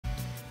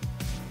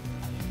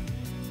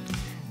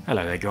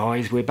Hello there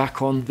guys, we're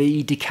back on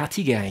the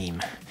Ducati game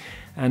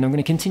and I'm going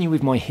to continue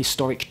with my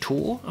historic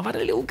tour. I've had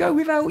a little go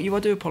without you, I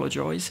do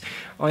apologise.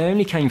 I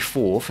only came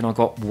fourth and I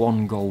got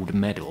one gold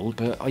medal,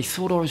 but I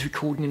thought I was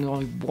recording and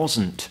I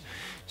wasn't.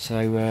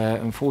 So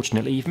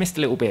unfortunately you've missed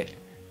a little bit,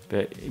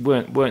 but it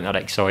weren't that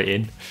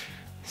exciting.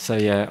 So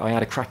yeah, I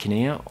had a crack in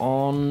here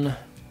on,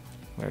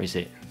 where is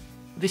it?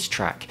 This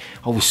track.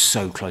 I was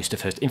so close to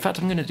first. In fact,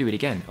 I'm going to do it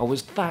again. I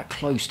was that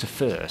close to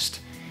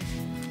first.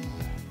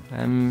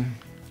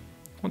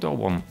 What do I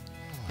want?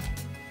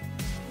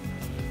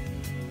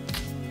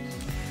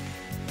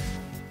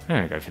 I'm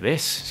going to go for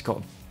this. It's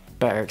got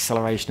better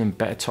acceleration and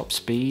better top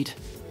speed.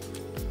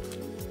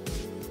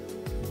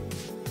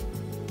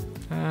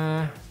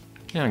 Yeah,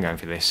 I'm going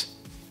for this.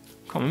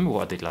 Can't remember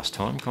what I did last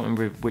time. Can't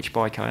remember which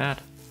bike I had.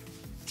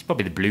 It's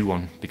probably the blue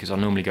one, because I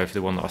normally go for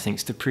the one that I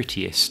think's the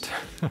prettiest.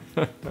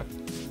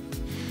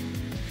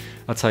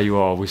 I'll tell you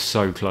what, I was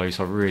so close,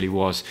 I really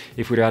was.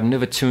 If we'd had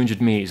another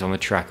 200 metres on the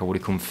track, I would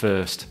have come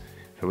first.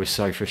 It was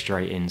so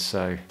frustrating,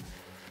 so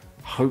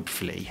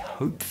hopefully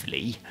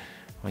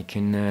I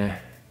can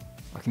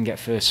get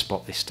first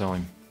spot this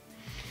time.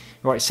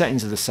 Right,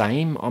 settings are the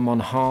same. I'm on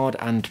hard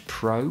and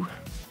pro.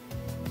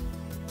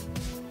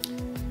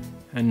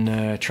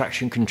 And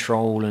traction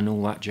control and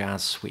all that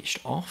jazz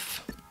switched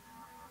off.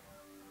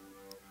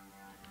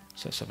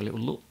 So let's have a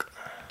little look.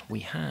 We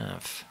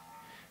have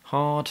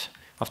hard.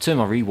 I've turned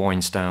my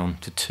rewinds down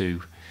to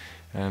 2.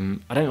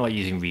 I don't like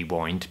using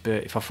rewind,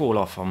 but if I fall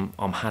off,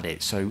 I'm had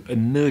it. So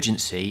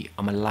emergency,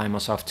 I'm allowing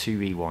myself 2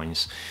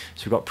 rewinds.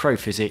 So we've got pro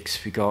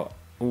physics, we've got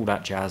all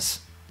that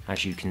jazz,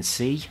 as you can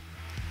see.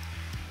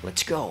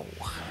 Let's go.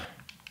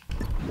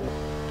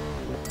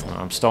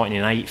 I'm starting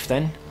in 8th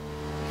then.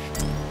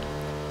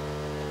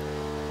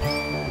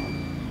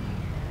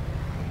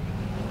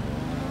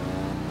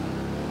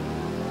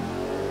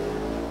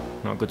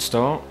 Not a good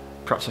start.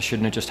 Perhaps I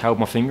shouldn't have just held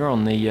my finger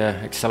on the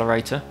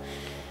accelerator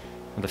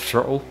and the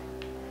throttle.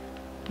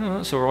 Oh,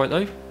 that's alright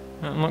though.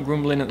 I'm not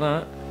grumbling at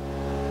that.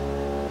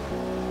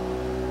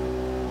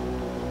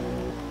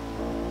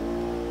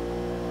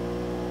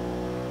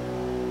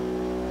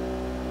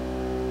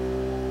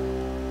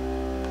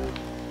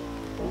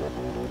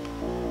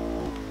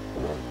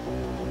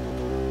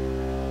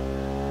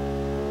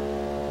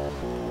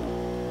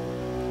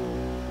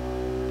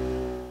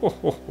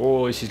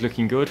 Oh, this is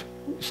looking good.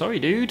 Sorry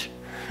dude,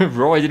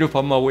 riding up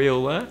on my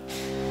wheel there.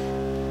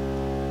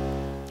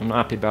 I'm not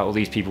happy about all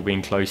these people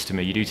being close to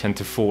me. You do tend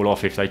to fall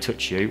off if they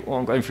touch you. Oh,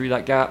 I'm going through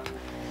that gap.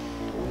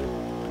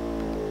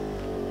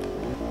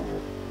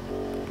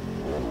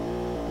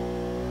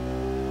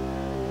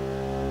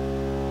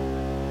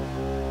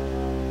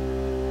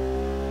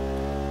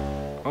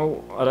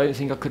 Oh, I don't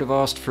think I could have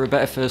asked for a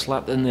better first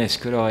lap than this,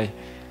 could I?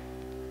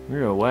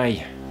 We're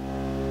away.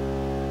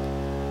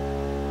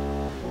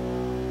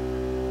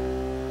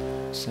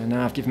 So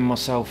now I've given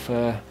myself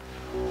a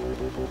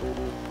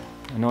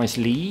nice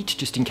lead,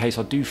 just in case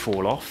I do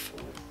fall off.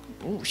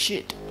 Oh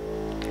shit.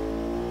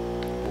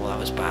 Oh, that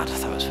was bad.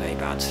 That was very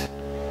bad.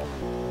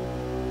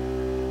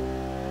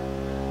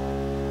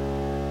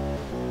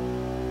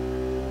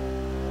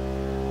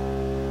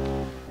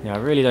 Yeah, I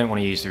really don't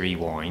want to use the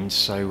rewind,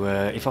 so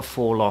if I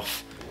fall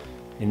off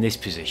in this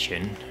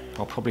position,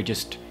 I'll probably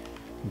just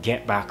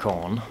get back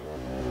on,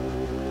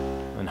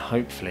 and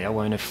hopefully I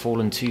won't have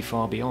fallen too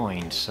far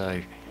behind, so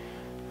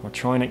I'll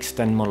try and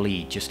extend my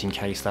lead just in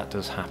case that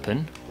does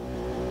happen.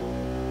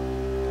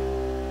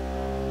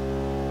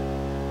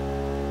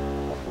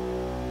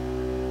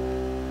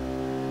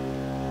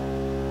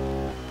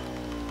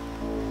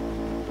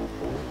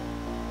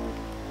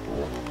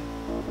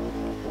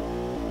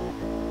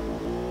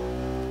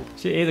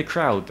 So you hear the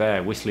crowd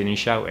there whistling and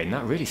shouting?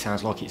 That really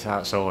sounds like it's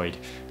outside.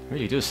 It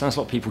really does. Sounds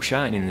like people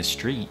shouting in the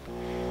street.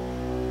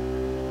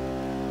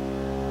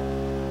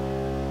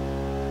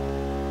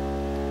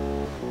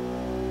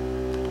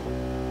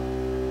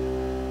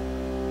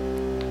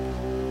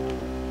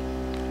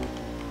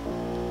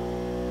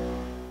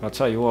 I'll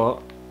tell you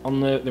what,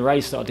 on the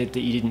race that I did that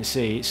you didn't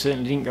see, it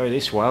certainly didn't go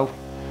this well.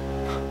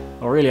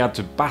 I really had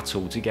to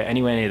battle to get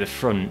anywhere near the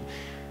front,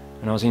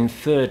 and I was in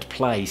 3rd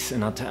place,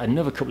 and I'd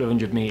another couple of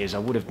 100 metres I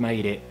would have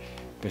made it,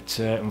 but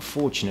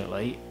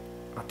unfortunately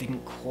I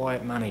didn't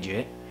quite manage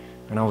it,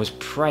 and I was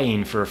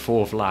praying for a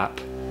 4th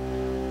lap,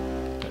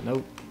 but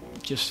nope,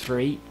 just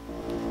 3.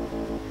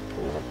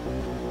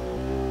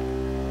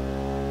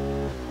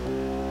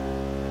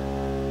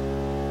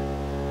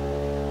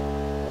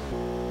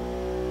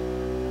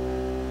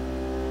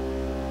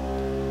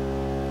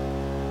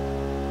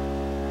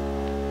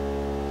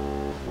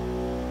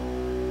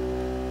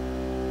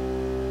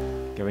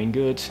 Going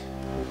good.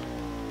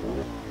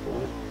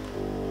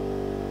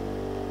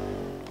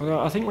 Although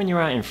I think when you're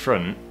out in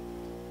front,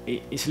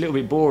 it's a little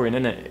bit boring,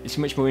 isn't it? It's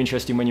much more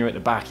interesting when you're at the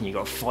back and you've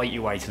got to fight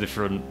your way to the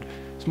front.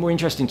 It's more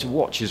interesting to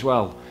watch as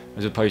well,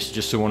 as opposed to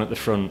just someone at the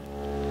front.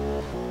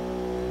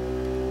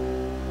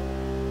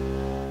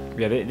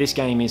 Yeah, this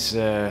game is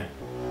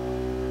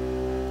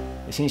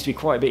It seems to be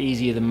quite a bit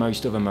easier than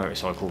most other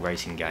motorcycle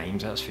racing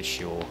games, that's for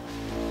sure.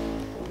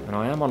 And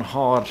I am on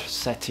hard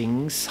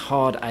settings,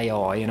 hard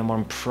AI, and I'm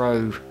on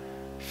pro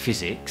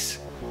physics.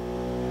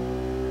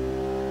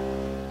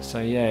 So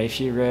yeah, if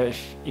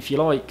you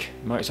like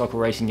motorcycle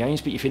racing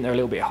games but you think they're a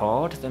little bit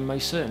hard, then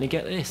most certainly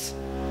get this.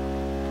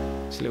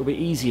 It's a little bit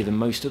easier than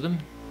most of them.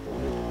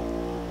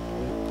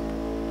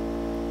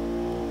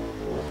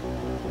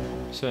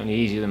 Certainly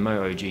easier than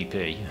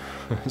MotoGP.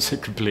 It's a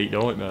complete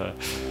nightmare.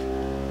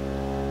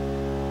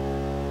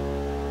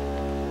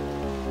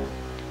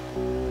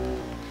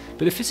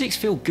 But the physics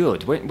feel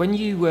good. When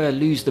you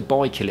lose the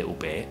bike a little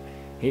bit,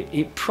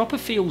 it proper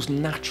feels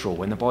natural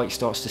when the bike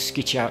starts to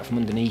skitch out from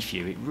underneath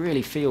you. It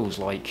really feels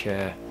like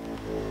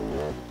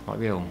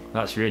real.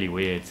 That's really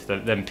weird.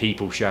 Them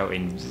people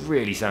shouting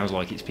really sounds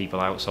like it's people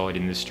outside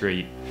in the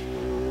street.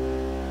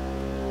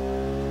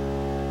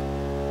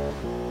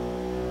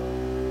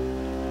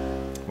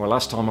 Well,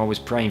 last time I was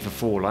praying for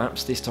 4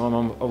 laps. This time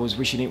I was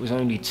wishing it was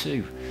only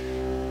 2.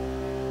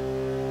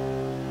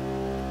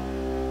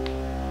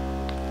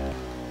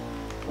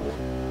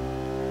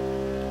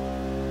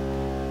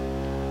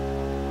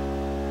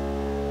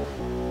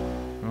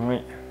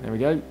 Alright, there we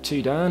go.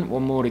 2 down,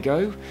 1 more to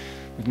go.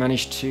 We've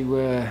managed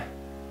to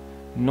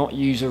not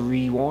use a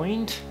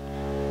rewind.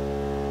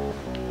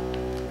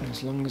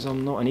 As long as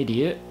I'm not an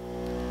idiot,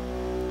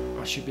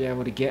 I should be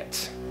able to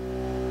get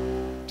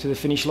to the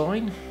finish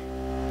line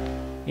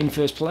in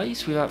first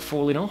place without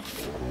falling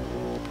off.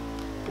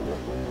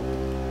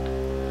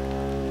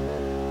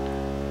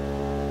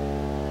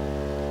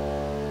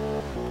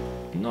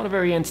 Not a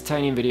very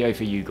entertaining video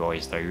for you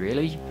guys though,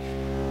 really.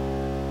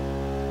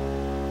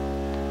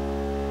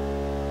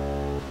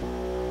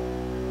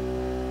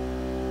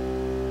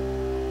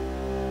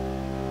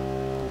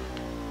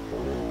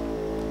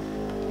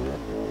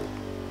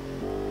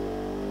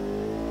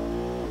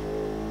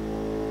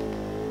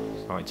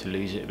 Starting to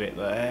lose it a bit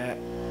there.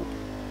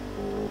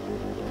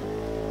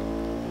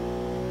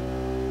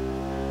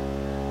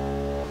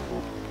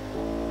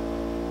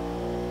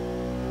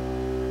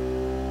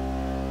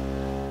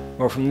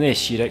 Well, from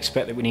this you'd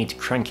expect that we need to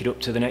crank it up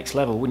to the next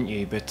level, wouldn't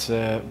you? But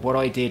what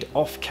I did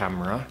off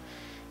camera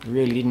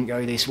really didn't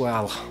go this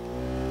well.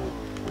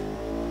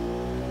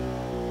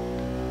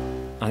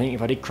 I think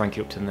if I did crank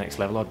it up to the next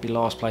level I'd be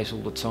last place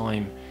all the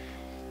time.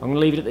 I'm going to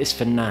leave it at this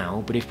for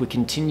now, but if we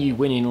continue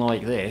winning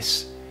like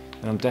this,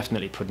 then I'm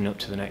definitely putting up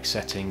to the next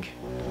setting.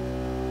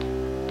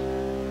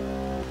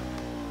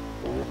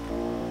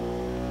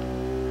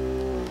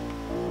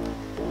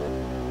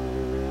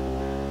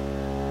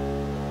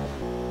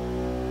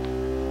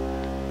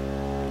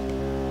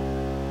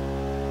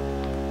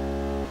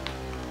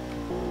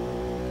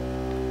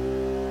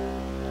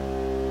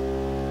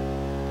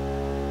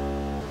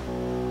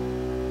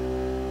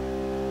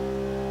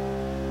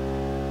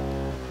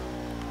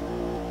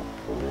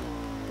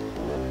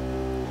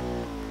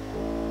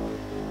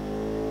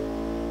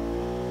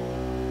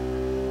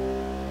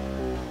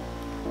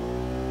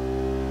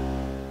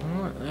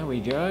 There we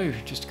go,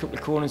 just a couple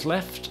of corners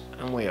left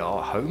and we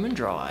are home and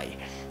dry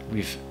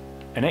with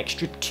an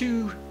extra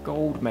 2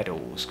 gold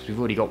medals, because we've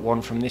already got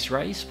 1 from this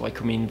race by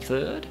coming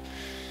 3rd,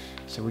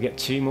 so we get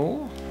 2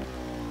 more.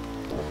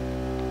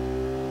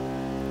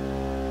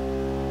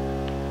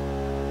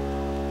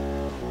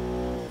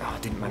 Oh, I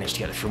didn't manage to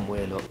get the front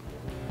wheel up.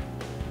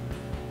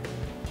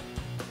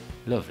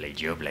 Lovely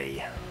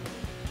jubbly.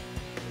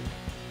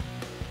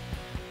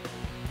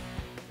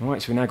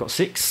 Alright, so we've now got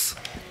 6.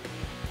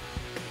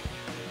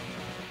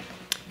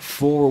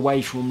 4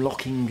 away from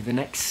unlocking the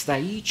next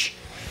stage.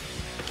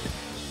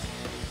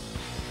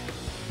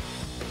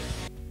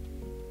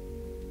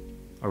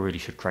 I really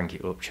should crank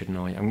it up, shouldn't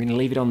I? I'm going to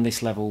leave it on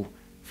this level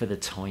for the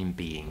time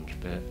being,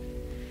 but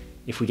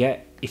if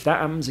that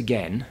happens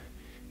again,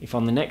 if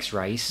on the next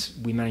race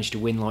we manage to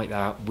win like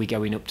that, we're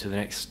going up to the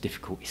next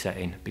difficulty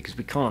setting, because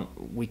we can't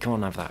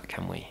have that,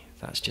 can we?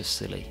 That's just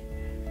silly.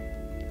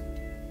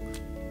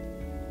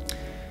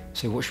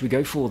 So what should we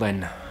go for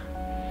then?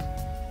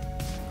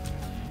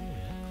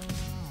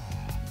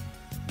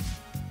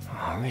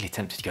 I'm really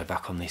tempted to go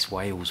back on this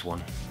Wales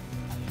one.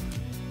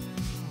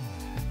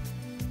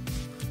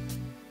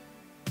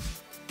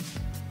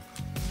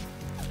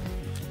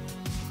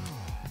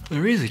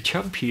 There is a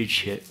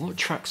championship. What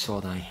tracks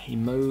are they?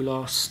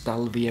 Imola,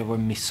 Stelvio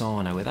and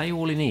Misano. Are they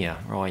all in here?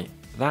 Right,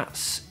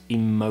 that's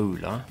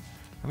Imola.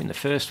 I mean the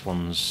first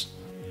one's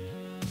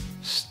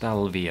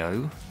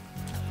Stelvio.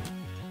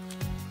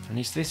 And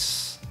is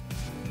this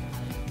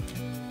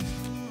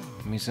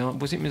Misano?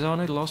 Was it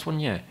Misano, the last one?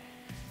 Yeah.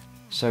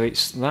 So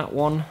it's that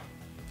one,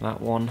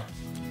 and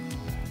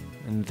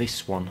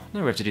this one. I don't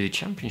know whether to do the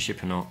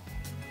championship or not.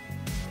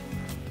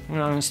 I'm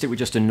going to stick with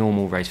just a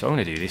normal race, but I'm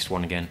going to do this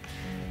one again.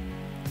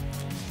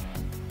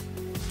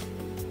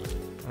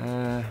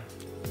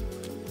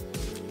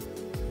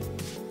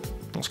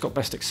 What's got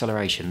best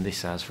acceleration?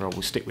 This has, right,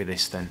 we'll stick with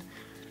this then.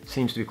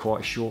 Seems to be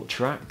quite a short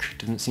track,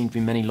 doesn't seem to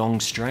be many long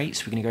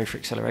straights. We're going to go for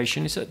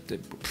acceleration. It's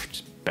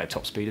better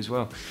top speed as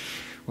well.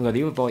 Although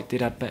the other bike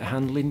did add better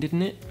handling,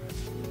 didn't it?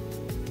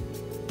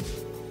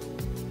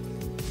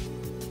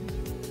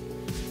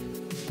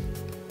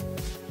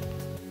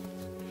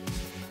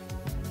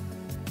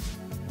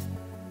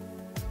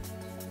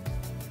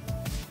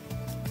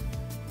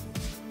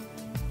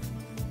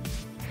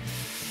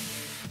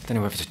 don't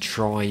know whether to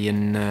try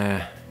and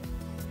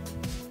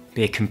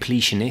be a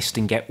completionist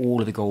and get all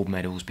of the gold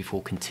medals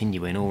before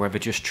continuing, or whether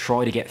just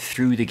try to get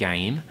through the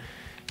game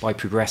by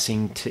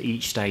progressing to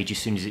each stage as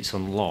soon as it's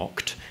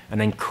unlocked,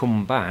 and then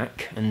come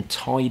back and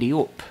tidy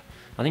up.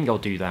 I think I'll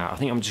do that. I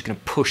think I'm just going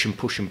to push and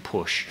push and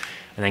push,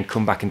 and then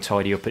come back and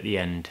tidy up at the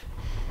end.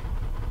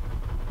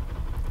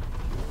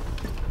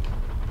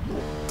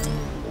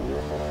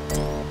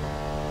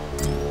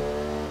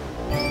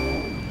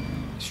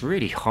 It's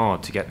really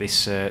hard to get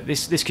this.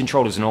 This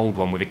controller's an old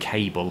one with a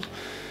cable,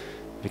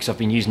 because I've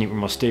been using it with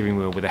my steering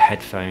wheel with the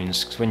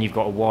headphones. Because when you've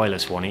got a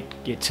wireless one,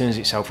 it turns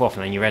itself off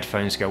and then your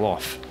headphones go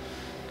off.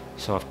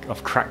 So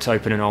I've cracked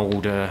open an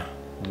old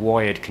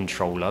wired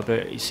controller, but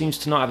it seems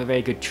to not have a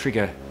very good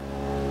trigger.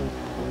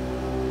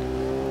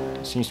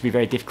 It seems to be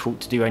very difficult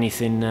to do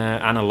anything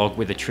analog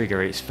with the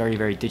trigger. It's very,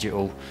 very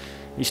digital.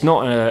 It's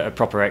not a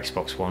proper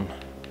Xbox one.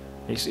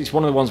 It's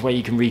one of the ones where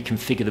you can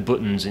reconfigure the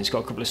buttons, and it's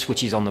got a couple of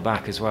switches on the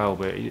back as well,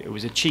 but it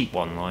was a cheap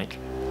one, like.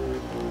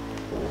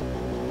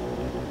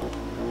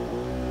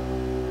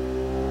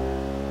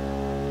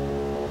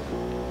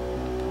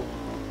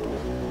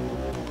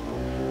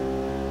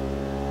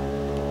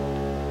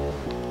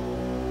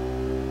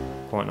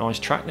 Quite nice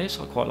track this,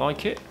 I quite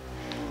like it.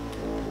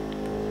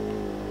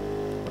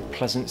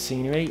 Pleasant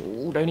scenery.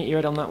 Ooh, don't hit your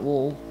head on that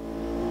wall.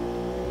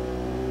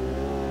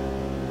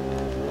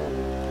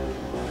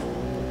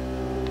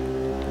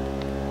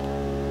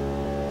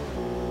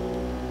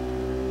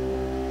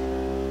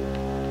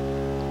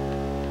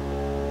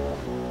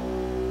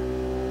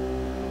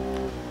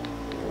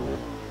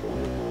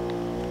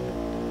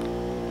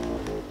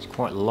 It's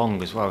quite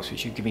long as well, so it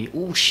should give me...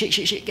 Oh, shit,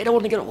 shit, shit, get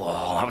on, get on.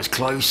 Oh, that was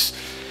close.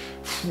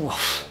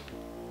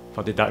 If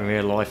I did that in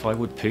real life, I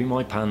would poo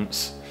my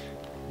pants.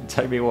 It'd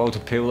take me a while to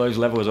peel those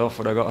levels off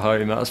when I got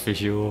home, that's for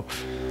sure.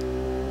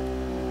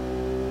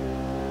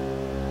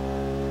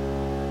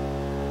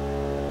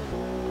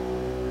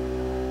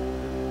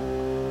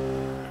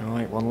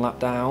 Right, one lap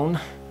down.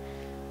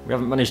 We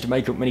haven't managed to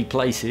make up many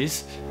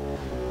places.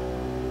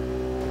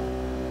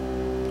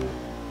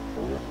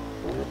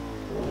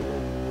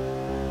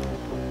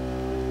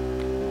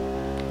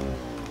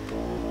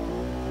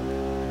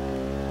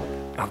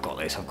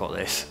 I've got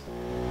this.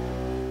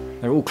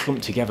 They're all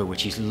clumped together,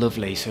 which is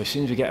lovely, so as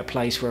soon as we get a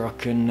place where I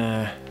can...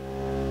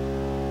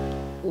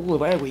 Oh,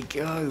 there we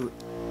go.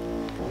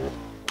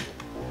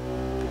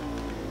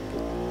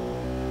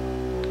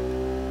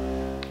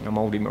 I'm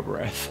holding my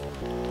breath.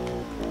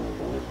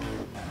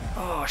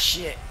 Oh,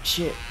 shit,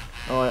 shit.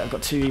 Alright, I've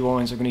got 2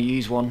 rewinds, I'm going to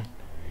use one.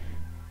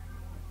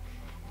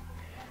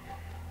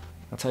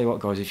 I'll tell you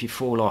what, guys, if you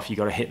fall off, you've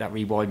got to hit that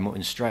rewind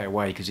button straight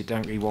away, because it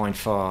don't rewind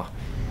far.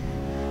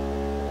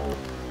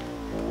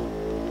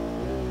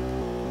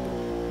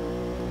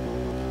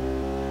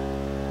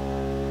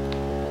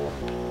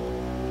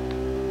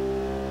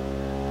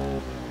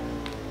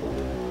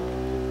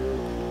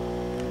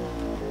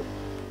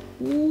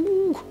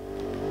 Ooh.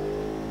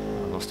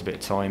 I lost a bit of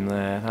time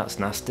there, that's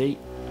nasty.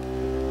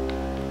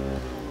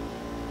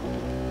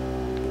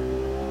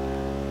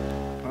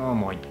 Oh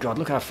my god,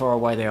 look how far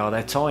away they are,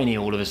 they're tiny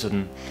all of a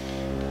sudden.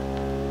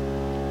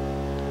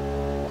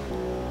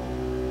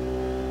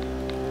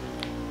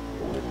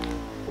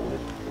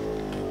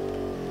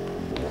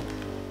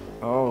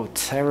 Oh,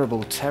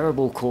 terrible,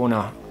 terrible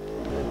corner.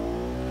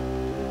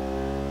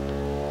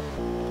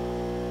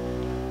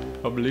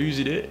 I'm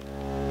losing it.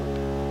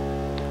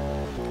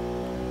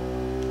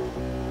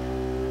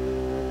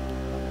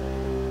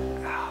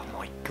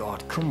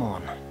 God, come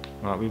on.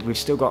 Right, we've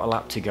still got a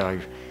lap to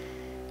go.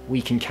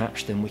 We can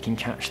catch them, we can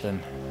catch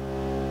them.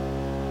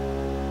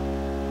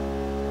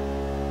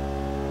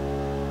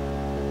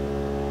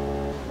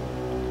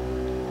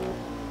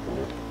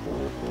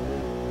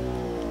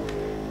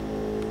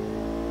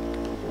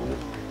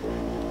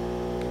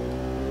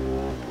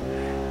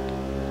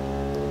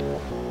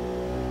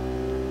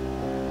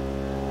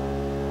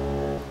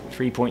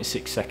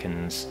 .6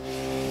 seconds.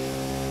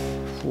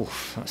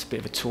 Oof, that's a bit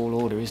of a tall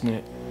order, isn't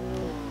it?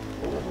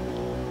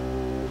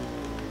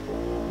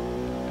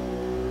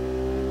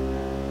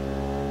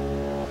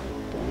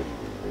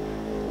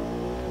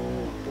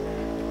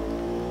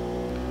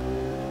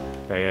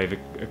 Very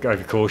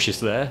over cautious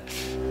there.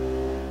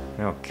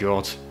 Oh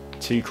god,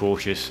 too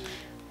cautious.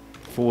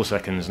 4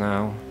 seconds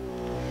now.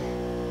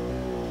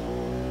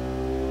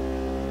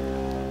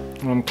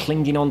 I'm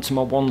clinging on to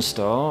my 1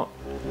 star.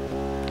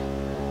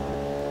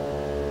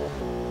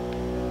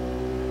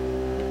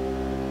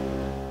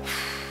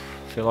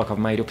 Feel like I've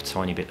made up a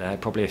tiny bit there.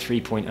 Probably a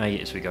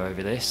 3.8 as we go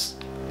over this.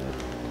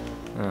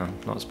 Oh,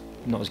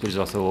 not as good as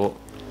I thought.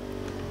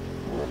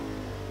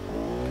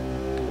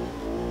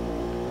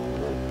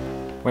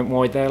 Went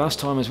wide there last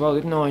time as well,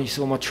 didn't I? You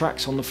saw my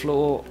tracks on the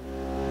floor.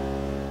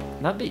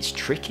 That bit's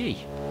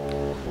tricky.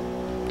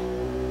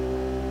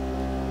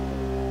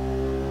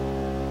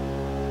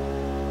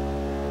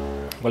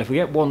 Well, if we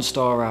get 1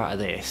 star out of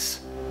this,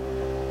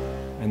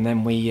 and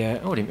then we...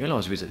 oh, I didn't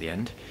realise we was at the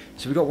end.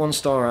 So we got 1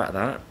 star out of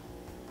that.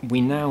 We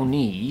now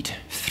need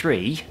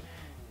 3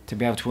 to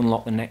be able to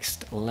unlock the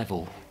next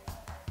level.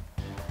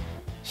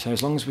 So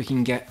as long as we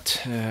can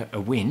get a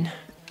win,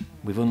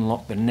 we've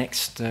unlocked the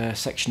next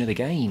section of the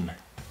game.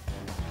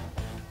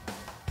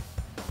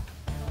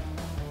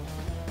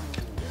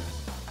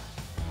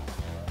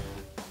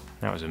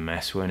 That was a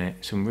mess, wasn't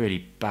it? Some really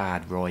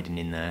bad riding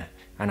in there,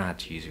 and I had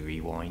to use a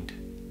rewind.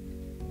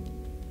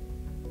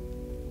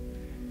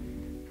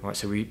 Right,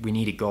 so we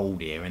need a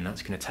gold here, and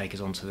that's going to take us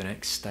on to the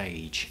next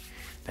stage,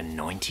 the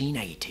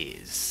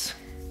 1980s.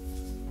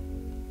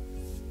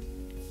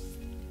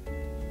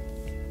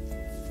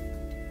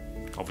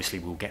 Obviously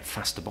we'll get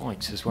faster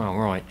bikes as well.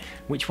 Right,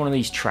 which one of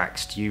these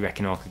tracks do you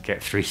reckon I could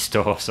get 3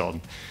 stars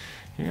on?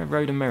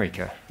 Road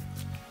America.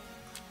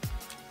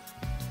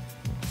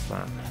 What's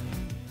that?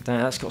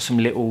 That's got some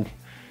little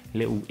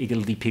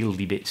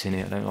iggledy-piggledy bits in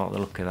it. I don't like the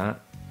look of that.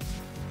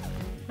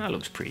 That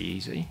looks pretty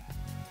easy.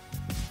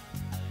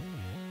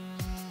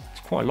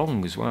 It's quite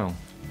long as well.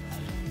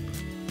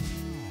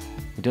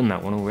 We've done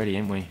that one already,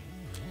 haven't we?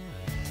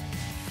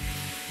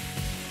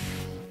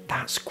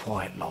 That's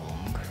quite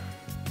long.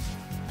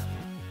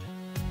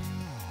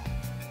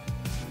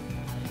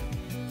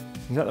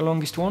 Is that the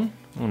longest one?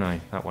 Oh no,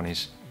 that one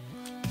is.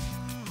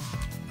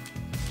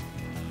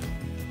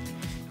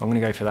 I'm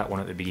going to go for that one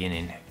at the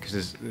beginning,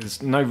 because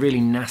there's no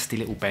really nasty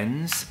little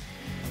bends.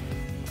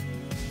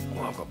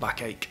 Oh, I've got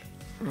backache.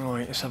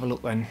 Right, let's have a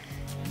look then.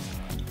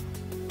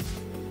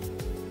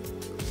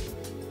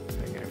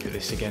 I'm going for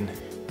this again.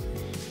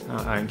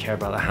 I don't care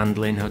about the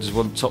handling, I just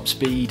want top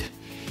speed.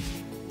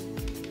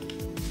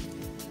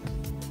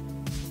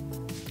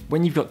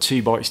 When you've got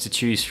 2 bikes to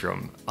choose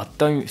from, I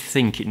don't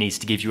think it needs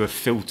to give you a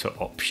filter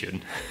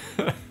option.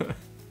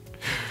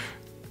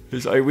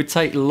 It would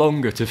take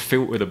longer to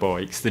filter the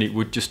bikes than it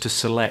would just to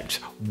select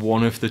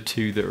one of the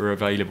 2 that are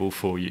available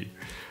for you.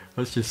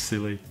 That's just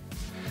silly.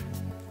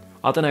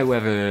 I don't know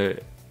whether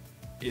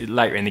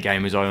later in the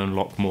game, as I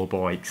unlock more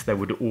bikes, they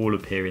would all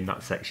appear in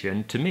that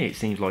section. To me, it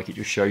seems like it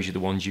just shows you the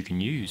ones you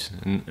can use,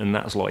 and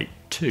that's like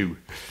 2.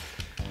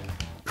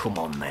 Come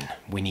on then,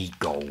 we need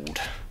gold.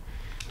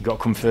 We've got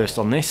to come first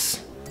on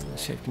this.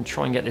 Let's see if we can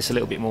try and get this a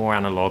little bit more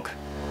analog.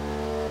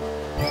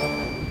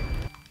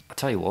 I'll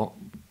tell you what,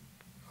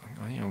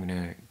 I think I'm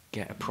going to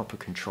get a proper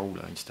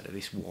controller instead of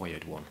this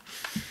wired one.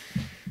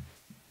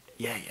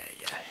 Yeah,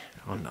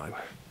 I know.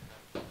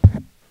 Let's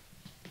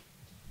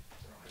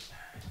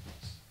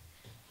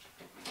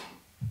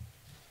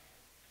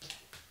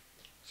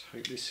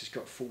hope this has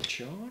got full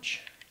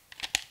charge.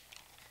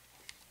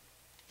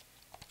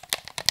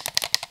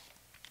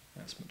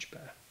 That's much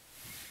better.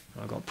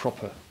 I've got a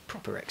proper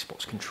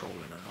Xbox controller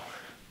now.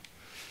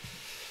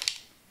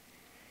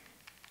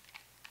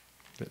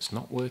 That's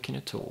not working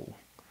at all.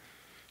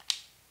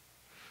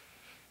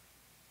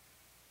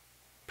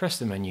 Press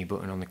the menu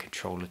button on the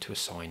controller to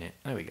assign it.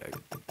 There we go.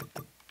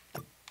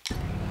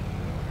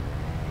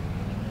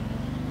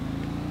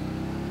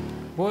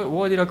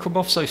 Why did I come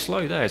off so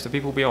slow there? Is there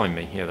people behind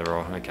me? Yeah, there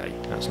are. Okay,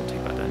 that's not too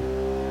bad then.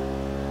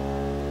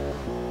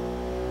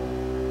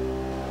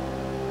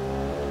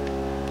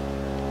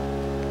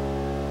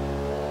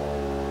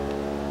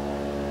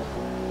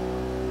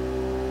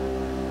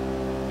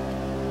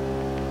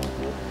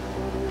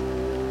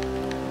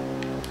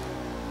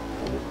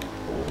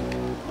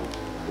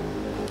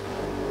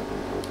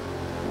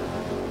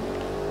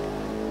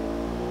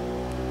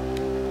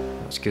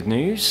 That's good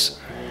news.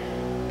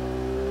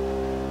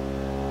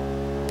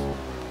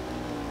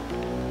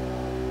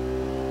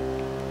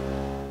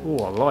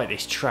 Oh, I like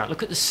this track.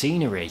 Look at the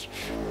scenery.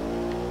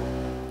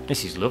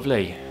 This is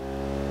lovely.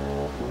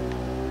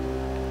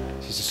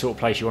 This is the sort of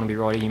place you want to be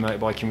riding your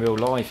motorbike in real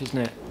life, isn't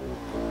it?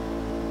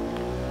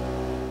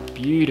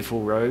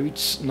 Beautiful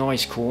roads,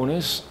 nice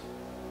corners,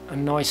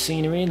 and nice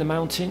scenery in the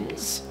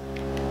mountains.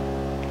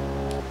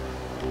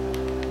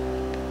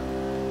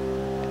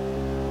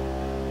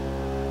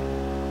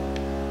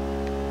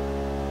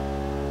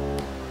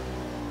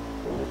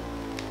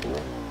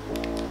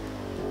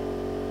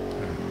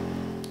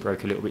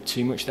 Broke a little bit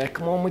too much there.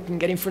 Come on, we can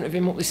get in front of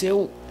him up this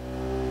hill.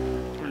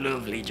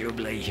 Lovely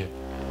jubbly.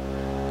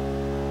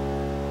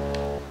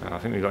 I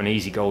think we've got an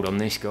easy gold on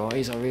this,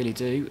 guys. I really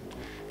do.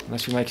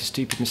 Unless we make a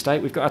stupid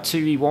mistake. We've got our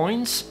 2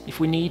 rewinds if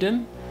we need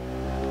them.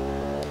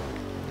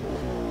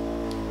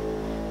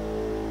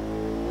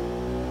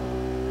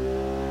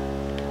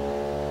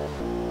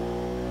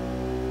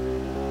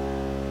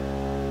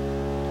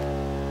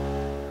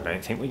 I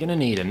don't think we're going to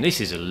need them. This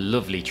is a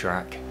lovely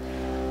track.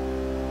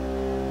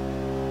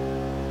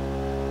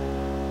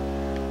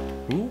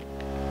 Ooh.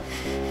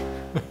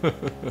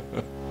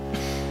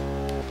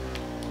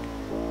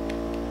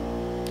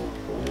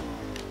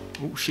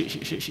 Oh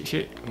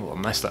shit. Oh, I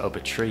messed that up a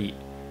treat.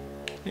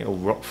 Little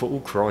rock foot. Oh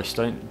Christ,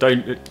 don't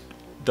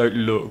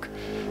look.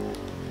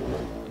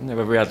 I don't know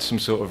whether we had some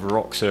sort of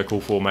rock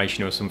circle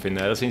formation or something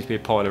there. There seems to be a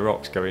pile of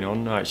rocks going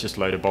on. No, it's just a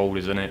load of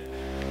boulders, isn't it?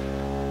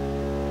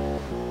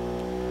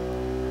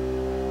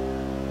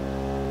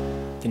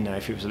 Didn't know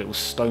if it was a little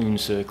stone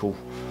circle.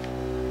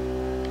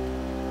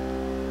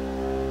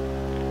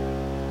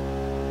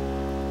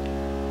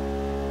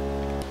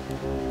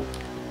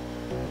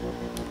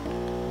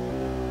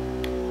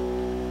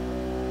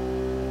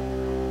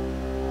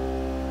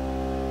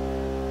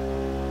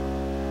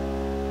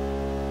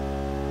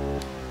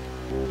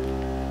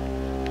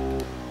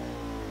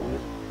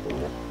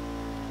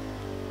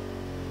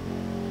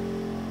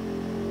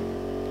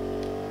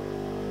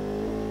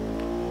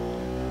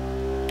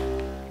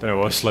 Don't know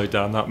why I slowed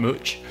down that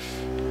much.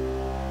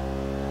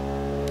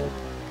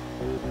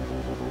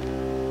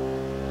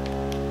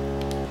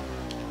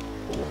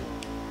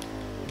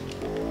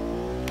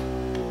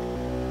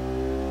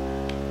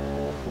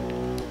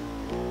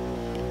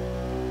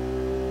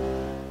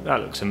 That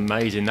looks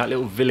amazing, that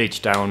little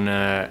village down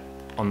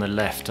on the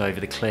left over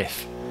the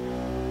cliff.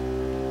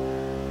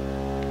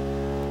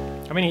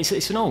 I mean,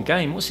 it's an old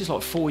game. What's this,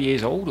 like 4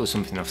 years old or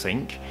something, I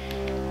think.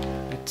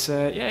 But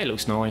yeah, it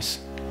looks nice.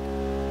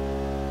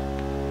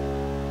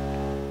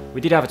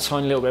 We did have a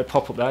tiny little bit of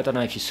pop-up there, I don't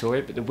know if you saw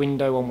it, but the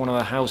window on one of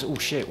our houses... Oh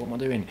shit, what am I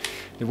doing?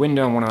 The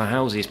window on one of our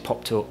houses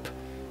popped up.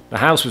 The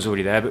house was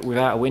already there, but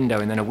without a window,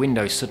 and then a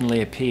window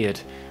suddenly appeared.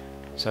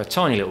 So a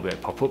tiny little bit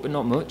of pop-up, but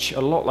not much.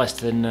 A lot less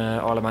than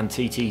Isle of Man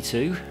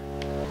TT2.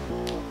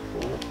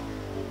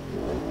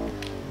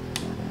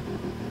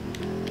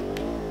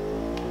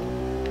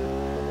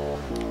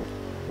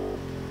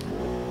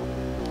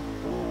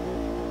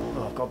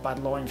 Oh, I've got a bad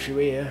line through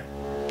here.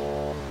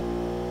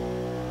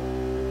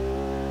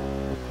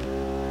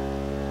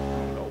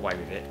 I got away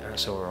with it,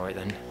 that's alright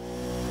then.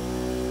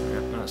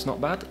 Yep, that's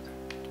not bad.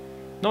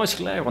 Nice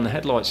glare on the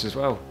headlights as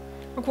well.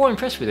 I'm quite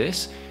impressed with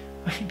this.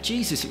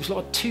 Jesus, it was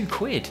like £2,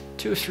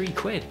 £2 or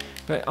 £3.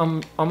 But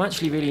I'm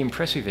actually really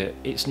impressed with it.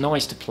 It's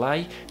nice to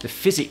play. The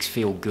physics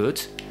feel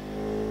good.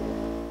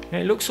 And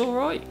it looks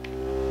alright.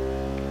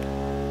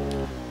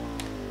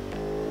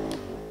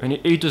 And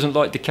who doesn't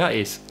like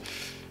Ducatis?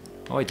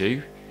 I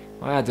do.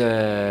 I had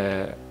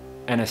a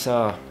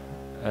NSR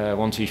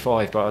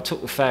 125, but I took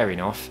the fairing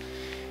off.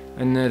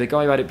 And the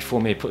guy who had it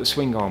before me put the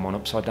swing arm on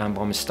upside down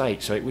by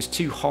mistake. So it was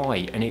too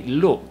high and it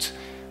looked,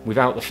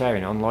 without the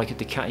fairing on, like a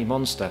Ducati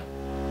monster.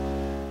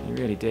 It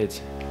really did.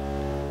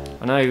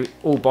 I know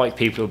all bike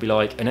people will be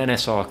like, an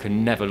NSR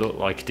can never look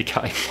like a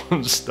Ducati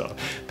monster,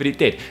 but it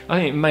did.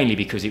 I think mainly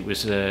because it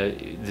was the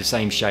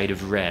same shade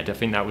of red. I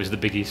think that was the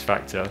biggest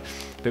factor.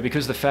 But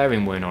because the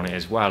fairing weren't on it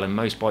as well, and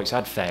most bikes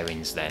had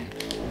fairings then,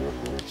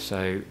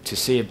 so to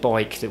see a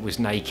bike that was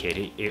naked,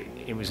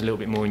 it was a little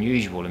bit more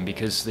unusual. And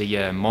because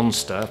the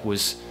monster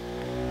was,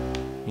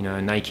 you know,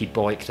 a naked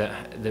bike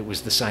that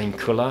was the same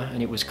colour,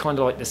 and it was kind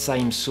of like the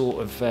same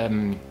sort of.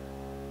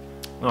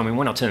 I mean,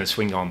 when I turned the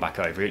swing arm back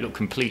over, it looked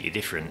completely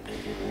different.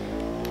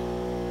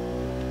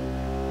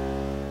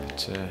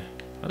 But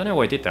I don't know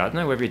why he did that. I don't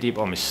know whether he did it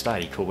by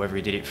mistake or whether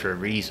he did it for a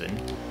reason.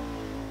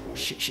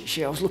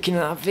 Shit, I was looking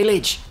at that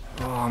village.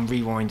 Oh, I'm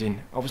rewinding.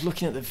 I was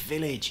looking at the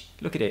village.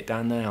 Look at it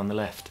down there on the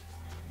left.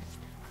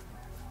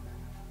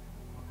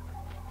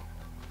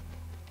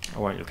 I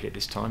won't look at it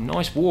this time.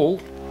 Nice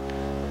wall.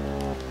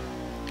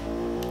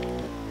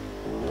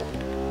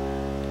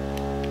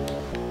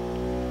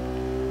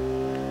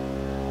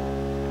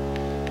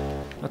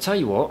 I'll tell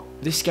you what,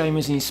 this game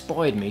has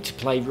inspired me to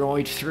play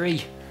Ride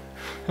 3.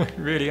 It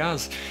really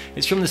has.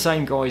 It's from the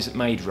same guys that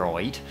made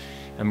Ride,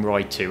 and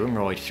Ride 2 and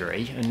Ride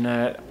 3, and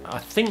I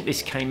think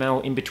this came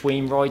out in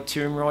between Ride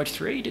 2 and Ride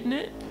 3, didn't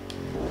it?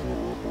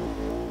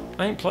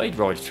 I ain't played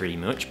Ride 3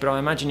 much, but I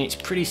imagine it's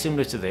pretty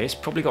similar to this,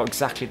 probably got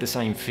exactly the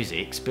same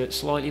physics, but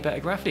slightly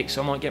better graphics,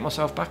 so I might get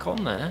myself back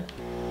on there.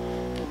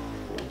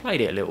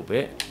 Played it a little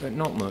bit, but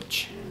not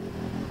much.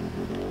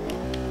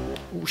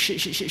 Oh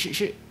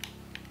shit.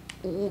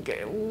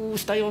 Oh,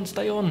 stay on.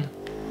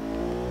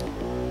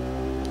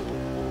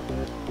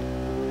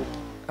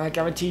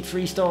 Guaranteed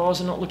 3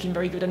 stars and not looking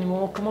very good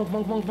anymore. Come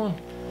on.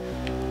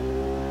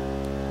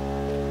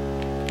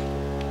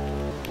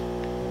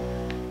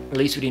 At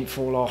least we didn't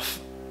fall off.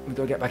 We've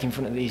got to get back in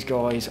front of these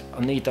guys.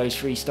 I need those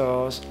 3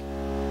 stars.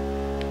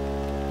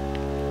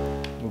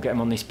 We'll get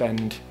them on this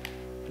bend.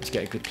 Let's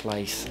get a good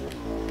place.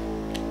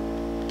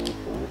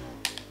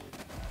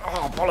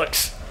 Oh,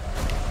 bollocks.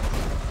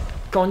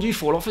 Go on, you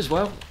fall off as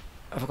well.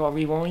 Have I got to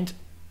rewind?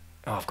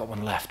 Oh, I've got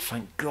one left.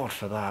 Thank God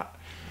for that.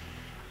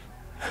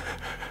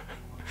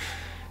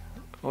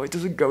 Oh, it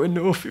doesn't go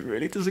enough. It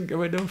really doesn't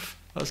go enough.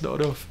 That's not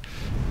enough.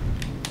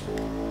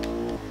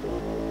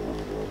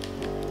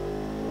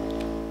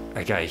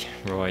 Okay,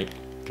 right.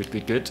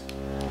 Good.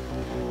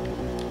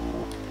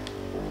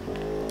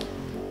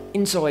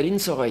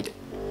 Inside.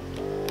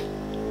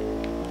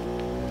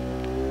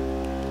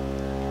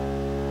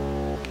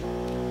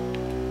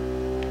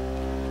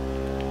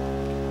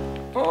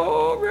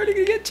 Oh, really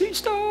gonna get 2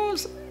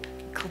 stars?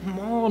 Come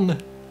on.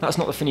 That's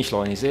not the finish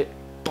line, is it?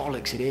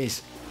 Bollocks, it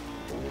is.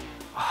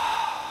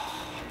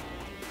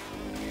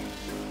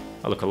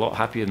 I look a lot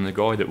happier than the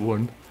guy that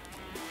won.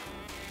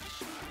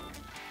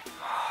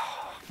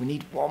 We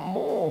need one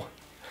more.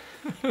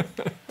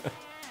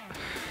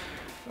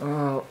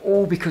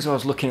 All because I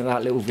was looking at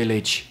that little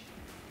village.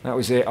 That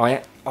was it.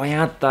 I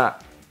had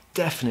that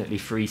definitely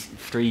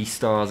 3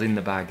 stars in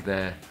the bag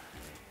there.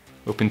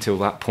 Up until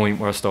that point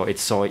where I started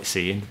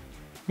sightseeing.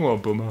 What a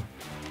bummer.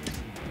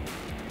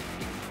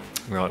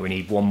 Right, we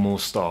need one more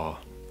star.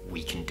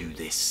 We can do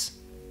this.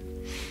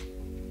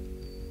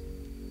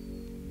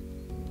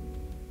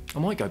 I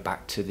might go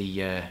back to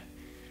the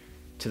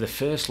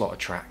first lot of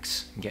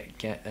tracks and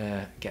get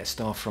a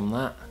star from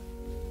that.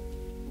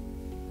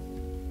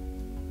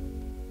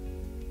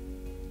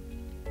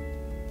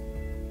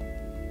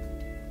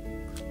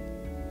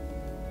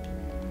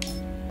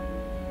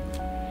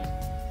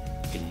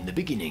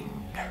 the beginning.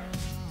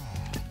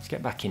 Let's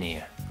get back in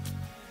here.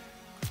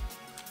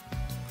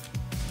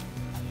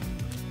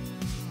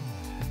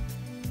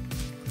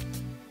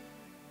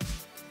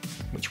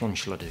 Which one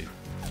shall I do?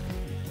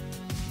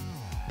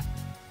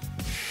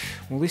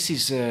 Well, this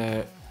is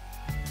the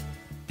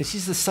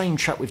same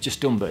track we've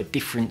just done, but a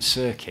different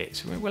circuit.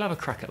 So we'll have a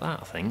crack at that,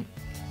 I think.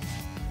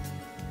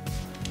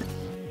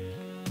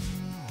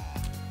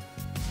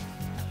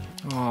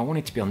 Oh, I want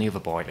it to be on the other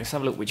bike. Let's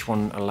have a look which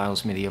one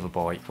allows me the other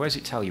bike. Where does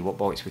it tell you what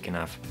bikes we can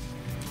have?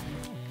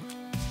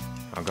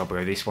 I'll go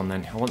this one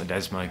then. I want the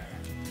Desmo.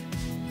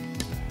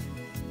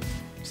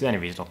 So the only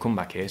reason I'll come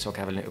back here so I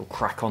can have a little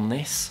crack on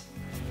this.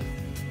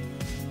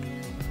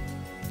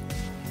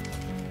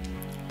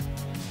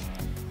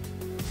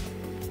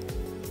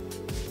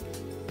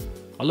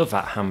 I love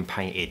that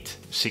hand-painted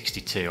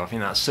 62. I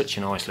think that's such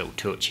a nice little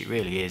touch, it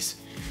really is.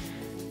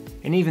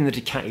 And even the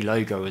Ducati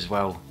logo as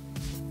well.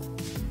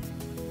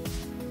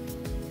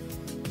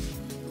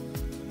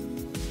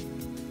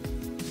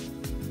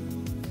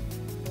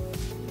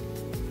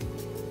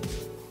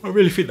 I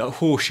really think that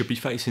horse should be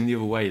facing the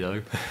other way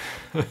though.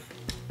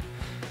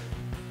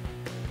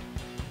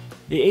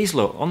 It is,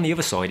 look, on the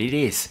other side it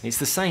is. It's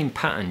the same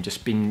pattern,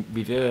 just been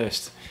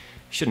reversed.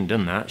 Shouldn't have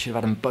done that, should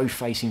have had them both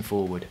facing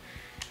forward.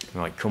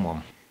 Right, come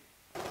on.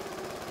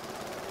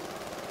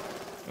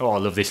 Oh, I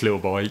love this little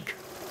bike.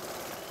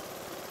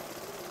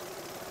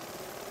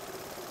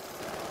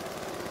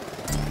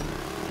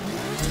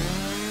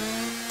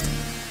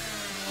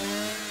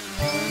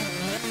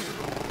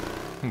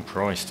 Oh,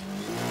 Christ.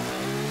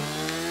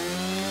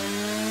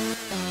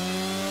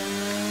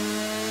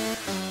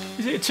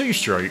 Is it a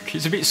two-stroke?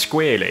 It's a bit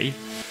squirrely.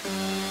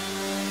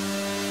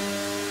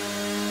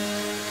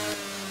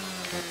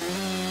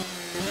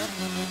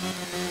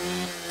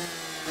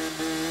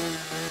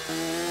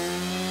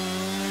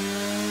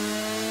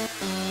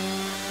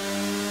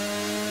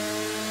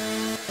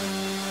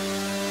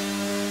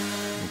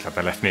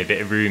 They left me a bit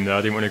of room there,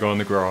 I didn't want to go on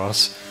the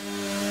grass.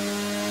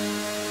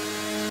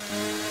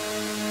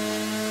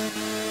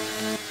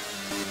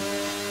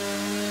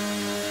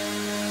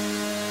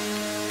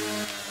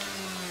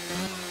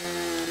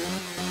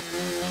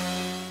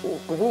 Oh,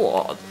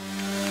 God.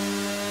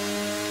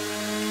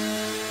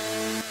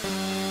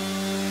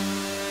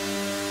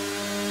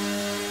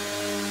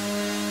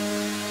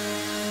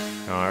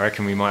 Oh, I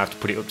reckon we might have to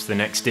put it up to the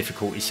next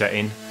difficulty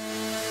setting.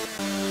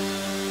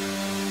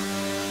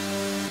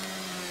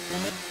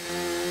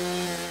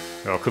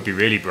 Oh, I could be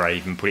really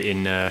brave and put it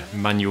in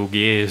manual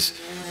gears.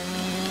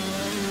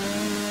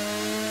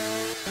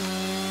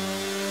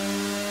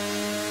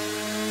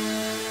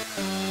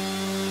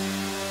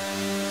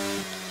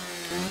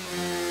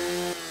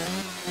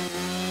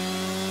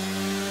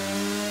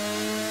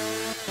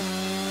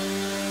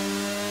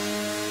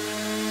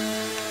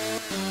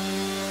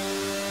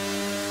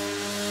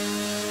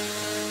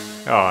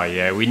 Oh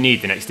yeah, we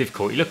need the next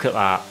difficulty. Look at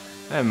that.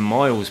 They're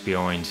miles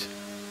behind.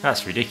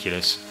 That's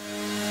ridiculous.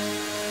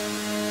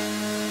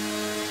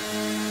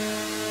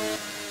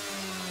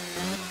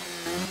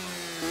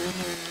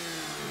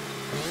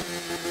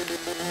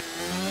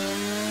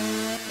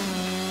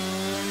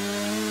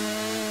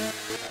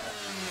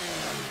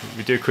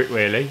 We do a quick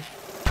wheelie.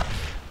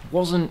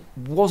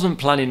 Wasn't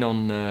planning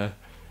on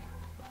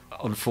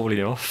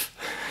falling off.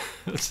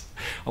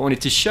 I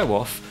wanted to show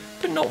off,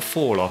 but not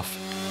fall off.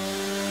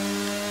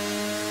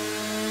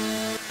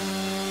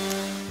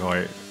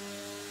 Right,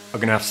 I'm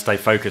gonna have to stay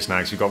focused now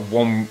because we've got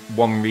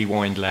one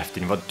rewind left,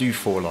 and if I do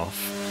fall off,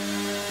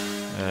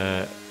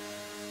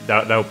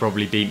 they'll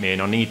probably beat me,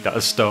 and I need that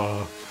as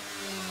star.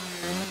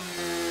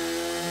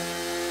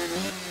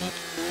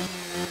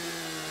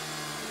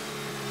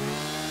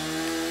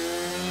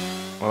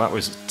 Well, that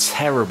was a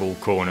terrible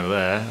corner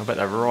there. I bet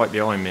they're right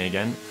behind me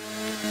again.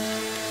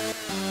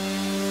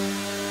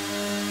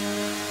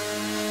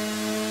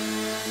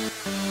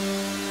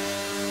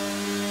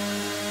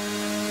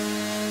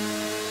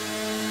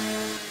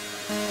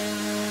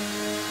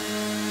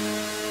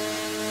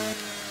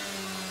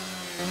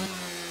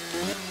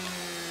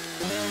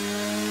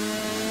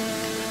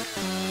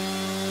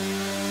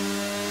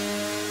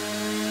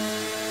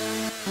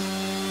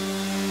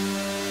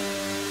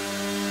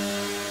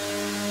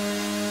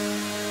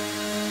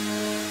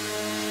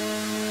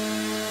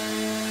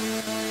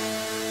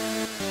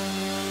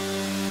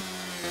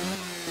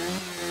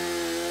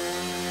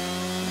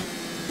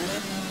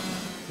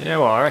 You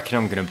know what, I reckon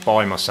I'm going to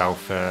buy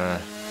myself a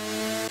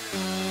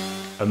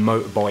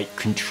motorbike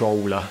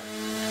controller.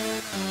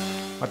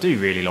 I do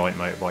really like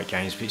motorbike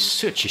games, but it's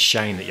such a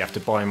shame that you have to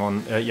buy them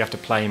on. You have to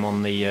play them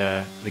on the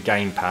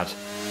gamepad.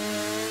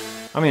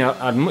 I mean,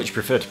 I'd much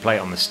prefer to play it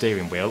on the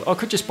steering wheel. I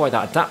could just buy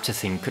that adapter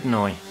thing, couldn't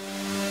I?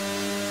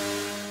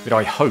 But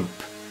I hope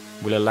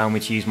will allow me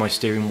to use my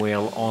steering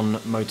wheel on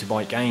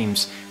motorbike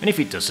games. And if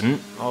it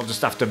doesn't, I'll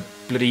just have to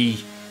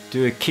bloody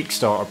do a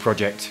Kickstarter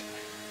project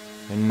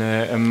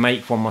and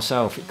make one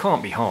myself. It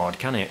can't be hard,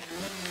 can it?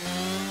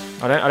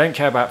 I don't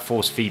care about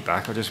force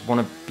feedback. I just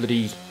want to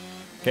bloody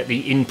get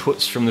the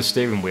inputs from the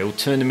steering wheel,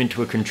 turn them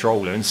into a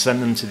controller, and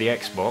send them to the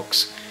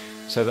Xbox,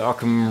 so that I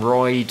can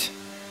ride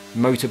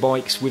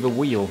motorbikes with a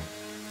wheel,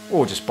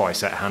 or just buy a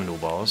set of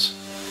handlebars.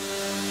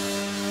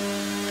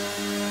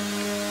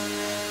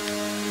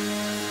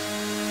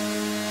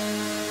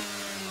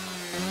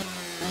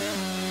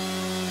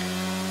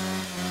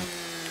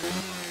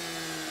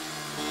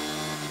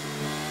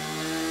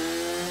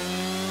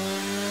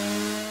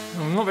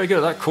 I'm not very good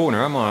at that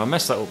corner, am I? I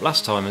messed that up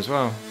last time as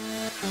well.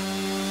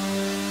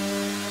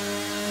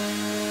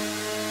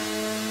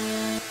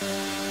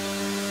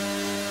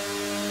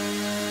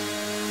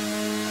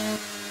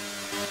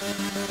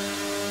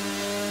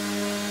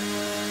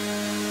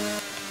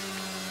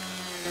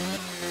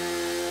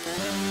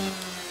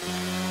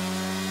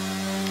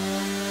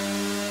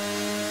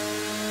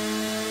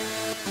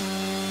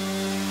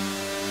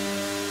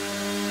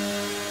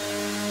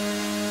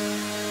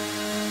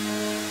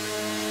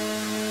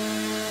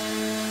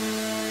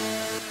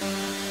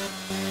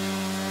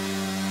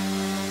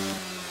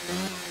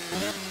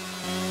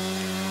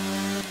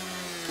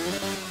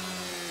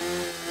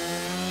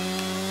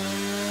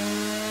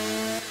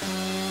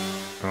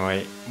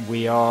 Right,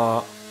 we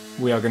are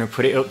going to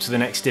put it up to the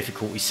next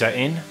difficulty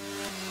setting,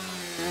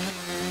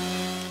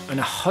 and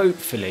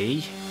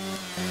hopefully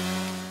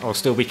I'll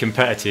still be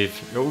competitive.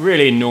 It'll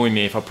really annoy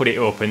me if I put it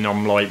up and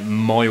I'm like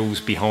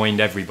miles behind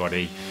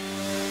everybody,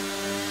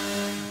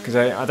 because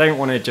I don't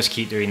want to just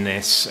keep doing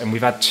this. And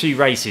we've had 2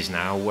 races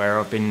now where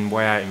I've been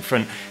way out in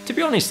front. To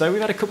be honest though,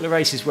 we've had a couple of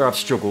races where I've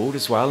struggled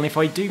as well, and if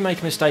I do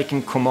make a mistake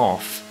and come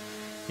off,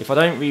 if I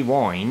don't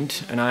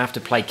rewind and I have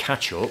to play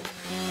catch up,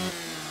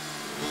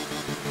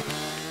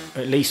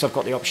 at least I've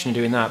got the option of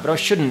doing that. But I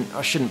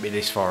shouldn't be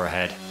this far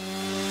ahead.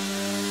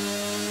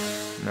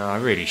 No, I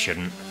really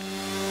shouldn't.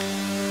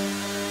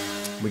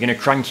 We're going to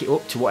crank it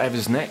up to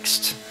whatever's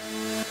next.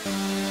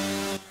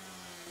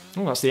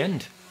 Oh, that's the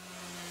end.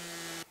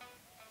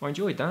 I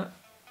enjoyed that.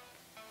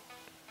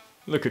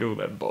 Look at all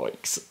them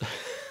bikes.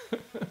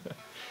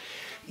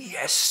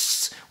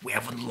 Yes, we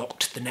have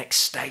unlocked the next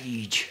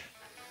stage.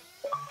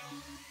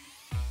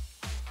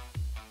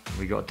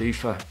 We got a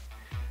doofer.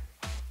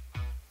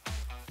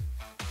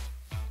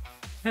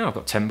 Now I've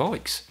got 10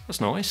 bikes. That's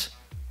nice.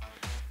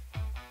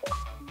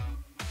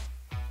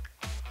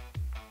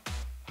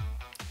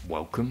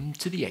 Welcome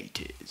to the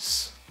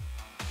 80s.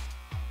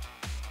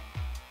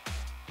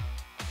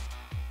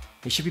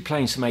 It should be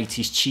playing some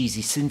 80s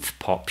cheesy synth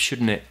pop,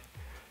 shouldn't it?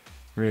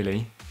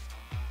 Really?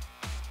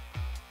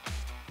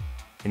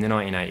 In the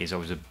 1980s I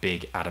was a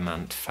big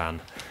Adamant fan.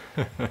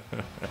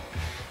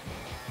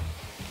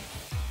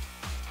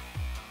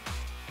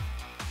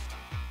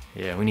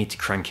 Yeah, we need to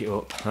crank it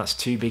up. That's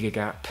too big a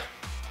gap.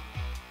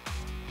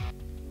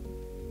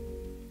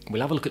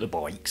 We'll have a look at the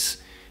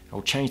bikes.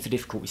 I'll change the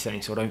difficulty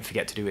setting so I don't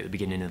forget to do it at the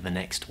beginning of the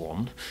next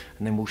one,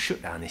 and then we'll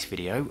shut down this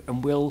video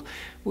and we'll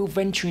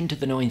venture into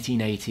the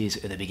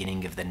 1980s at the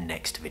beginning of the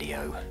next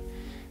video.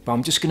 But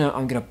I'm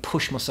gonna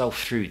push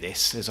myself through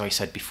this, as I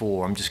said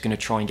before. I'm just gonna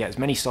try and get as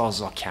many stars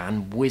as I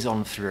can, whiz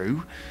on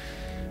through.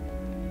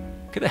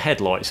 Look at the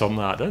headlights on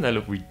that, don't they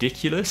look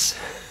ridiculous?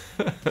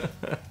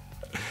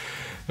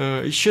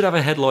 It should have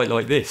a headlight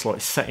like this,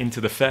 like set into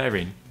the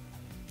fairing.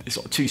 It's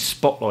like 2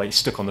 spotlights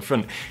stuck on the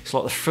front. It's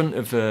like the front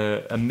of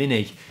a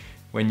Mini,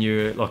 when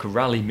you're like a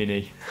rally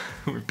Mini,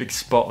 with a big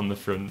spot on the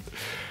front.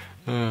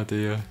 Oh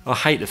dear. I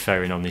hate the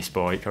fairing on this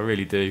bike, I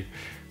really do.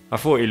 I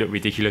thought it looked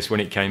ridiculous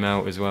when it came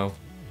out as well.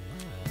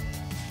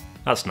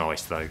 That's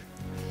nice though.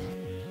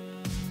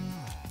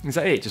 Is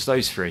that it? Just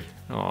those 3?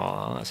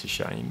 Oh, that's a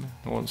shame.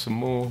 I want some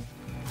more.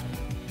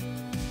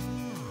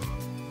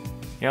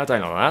 Yeah, I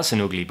don't like that. That's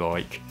an ugly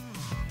bike.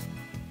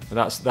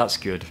 But that's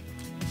good.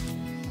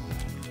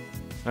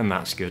 And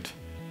that's good.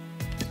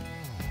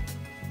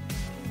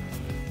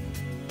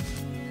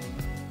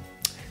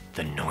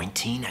 The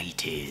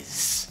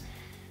 1980s.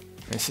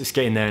 Let's just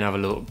get in there and have a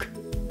look.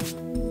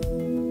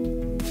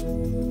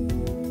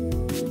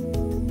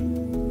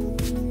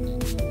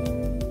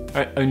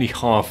 Only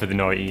half of the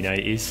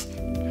 1980s.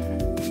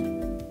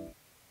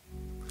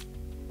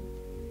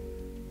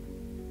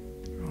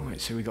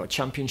 Right, so we got a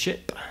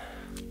championship.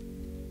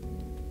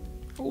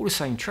 All the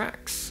same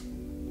tracks.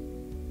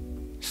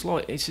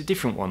 It's a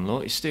different one,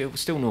 look. It's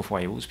still North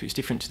Wales, but it's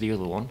different to the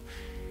other one.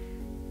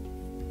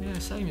 Yeah,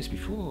 same as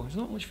before. There's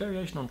not much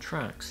variation on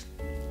tracks.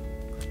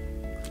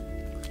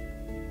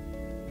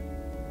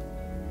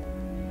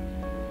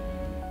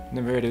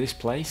 Never heard of this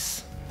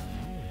place.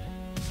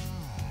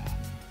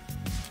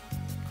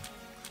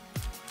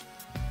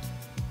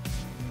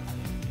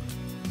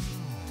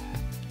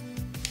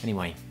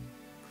 Anyway,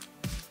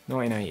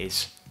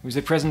 1980s. Was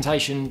the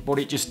presentation what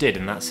it just did,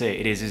 and that's it?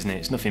 It is, isn't it?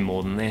 It's nothing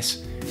more than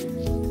this.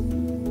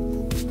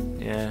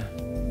 Yeah.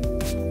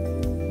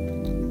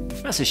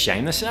 That's a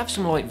shame. Let's have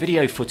some like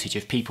video footage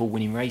of people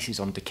winning races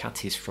on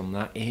Ducatis from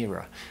that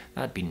era.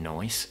 That'd be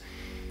nice.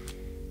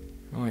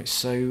 Right,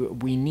 so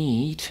we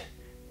need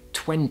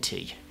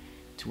 20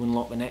 to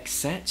unlock the next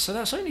set. So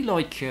that's only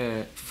like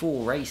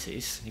 4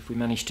 races if we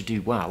manage to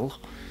do well.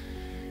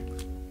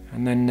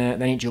 And then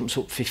it jumps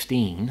up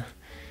 15.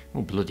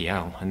 Oh bloody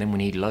hell! And then we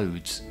need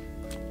loads.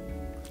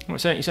 Well,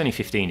 it's only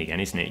 15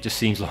 again, isn't it? It just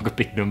seems like a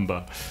big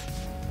number.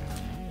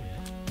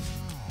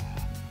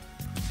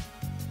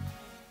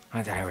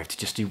 I don't know, we have to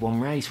just do one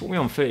race. What are we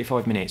on,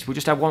 35 minutes? We'll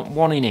just have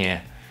one in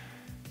here.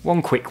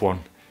 One quick one.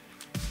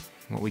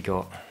 What we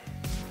got?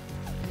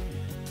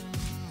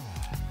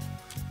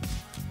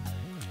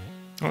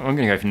 I'm going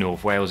to go for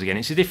North Wales again.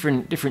 It's a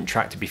different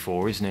track to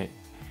before, isn't it?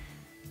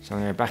 So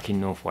I'm going to go back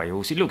in North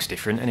Wales. It looks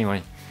different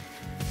anyway.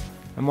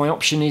 And my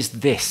option is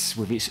this,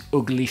 with its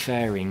ugly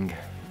fairing.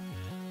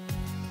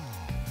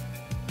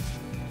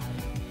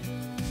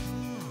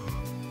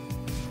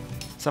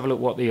 Let's have a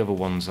look what the other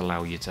ones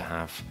allow you to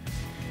have.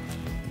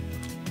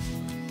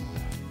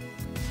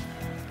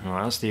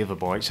 Alright, that's the other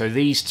bike. So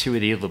these two are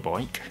the other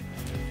bike.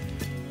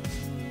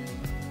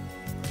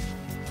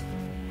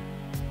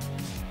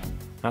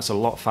 That's a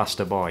lot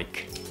faster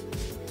bike.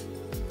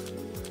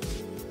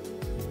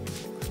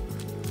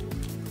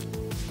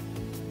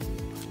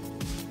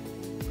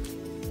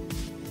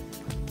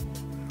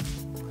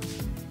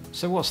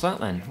 So what's that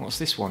then? What's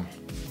this one?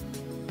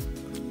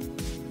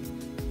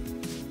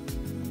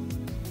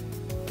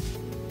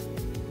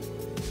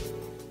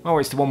 Oh,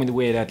 it's the one with the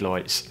weird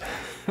headlights.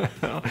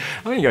 I'm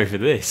going to go for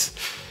this.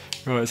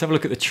 Right, let's have a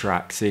look at the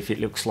track, see if it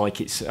looks like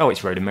it's... Oh,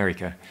 it's Road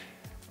America.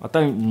 I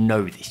don't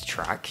know this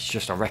track, it's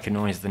just I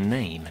recognise the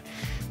name.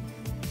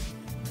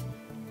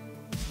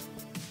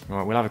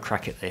 Right, we'll have a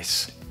crack at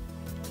this.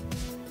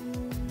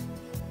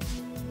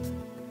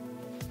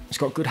 It's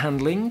got good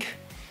handling,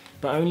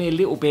 but only a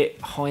little bit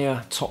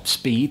higher top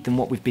speed than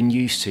what we've been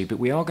used to. But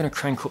we are going to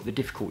crank up the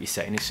difficulty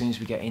setting as soon as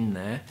we get in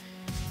there.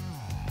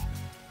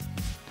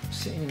 I'm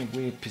sitting in a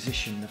weird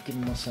position. I've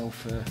given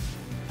myself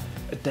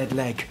a dead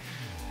leg.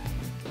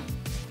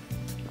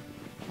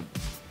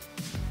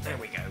 There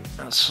we go.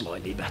 That's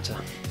slightly better.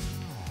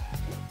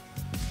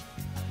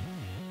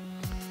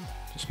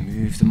 Just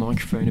move the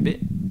microphone a bit.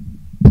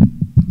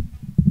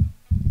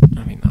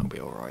 I think that'll be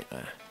all right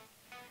there.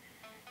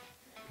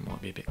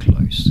 Might be a bit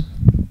close.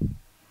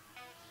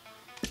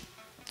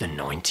 The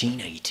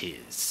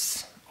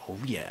 1980s. Oh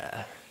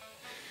yeah.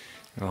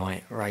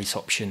 Right, race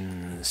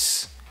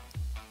options.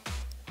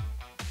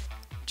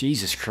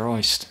 Jesus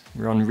Christ,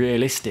 we're on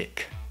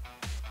realistic.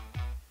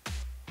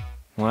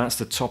 Well, that's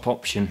the top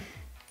option.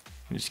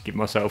 Just give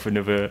myself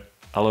another...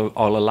 I'll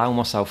allow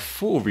myself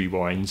 4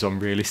 rewinds on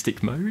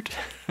realistic mode.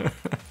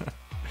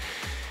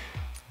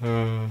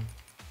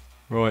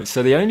 Right,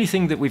 so the only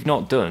thing that we've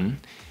not done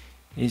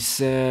is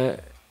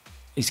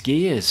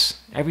gears.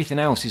 Everything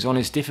else is on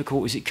as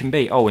difficult as it can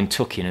be. Oh, and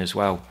tucking as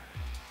well.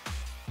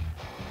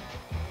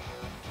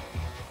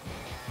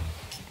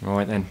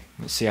 Right then,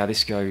 let's see how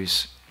this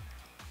goes.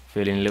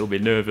 Feeling a little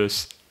bit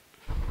nervous.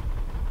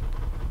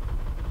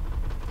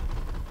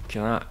 Look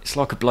at that. It's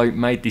like a bloke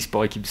made this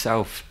bike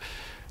himself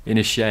in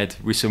a shed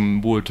with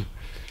some wood.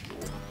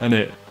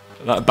 And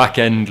that back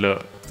end,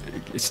 look,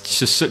 it's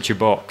just such a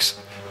box.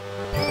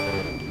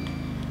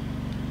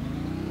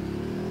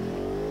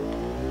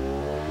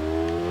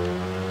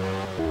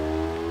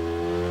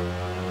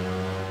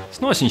 It's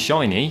nice and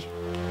shiny.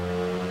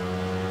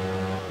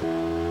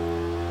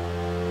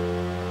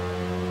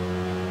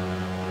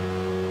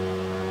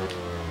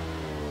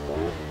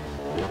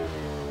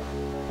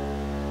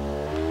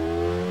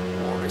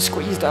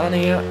 Squeeze down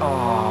here.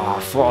 Oh, I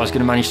thought I was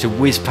going to manage to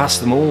whiz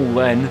past them all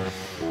then.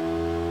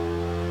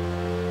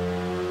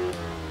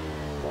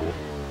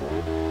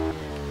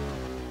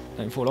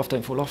 Don't fall off,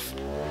 don't fall off.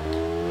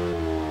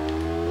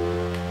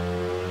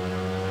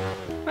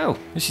 Well,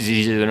 this is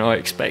easier than I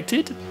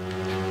expected.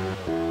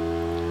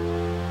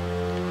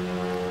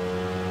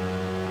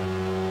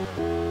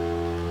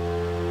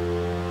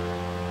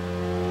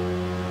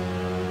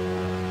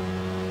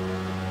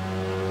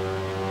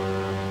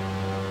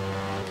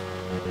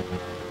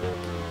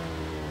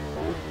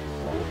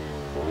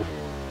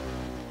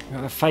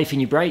 Have faith in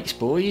your brakes,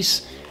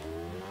 boys.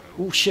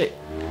 Oh shit.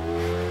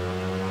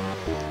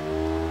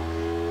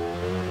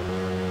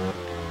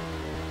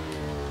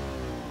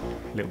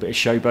 A little bit of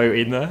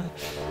showboat in there.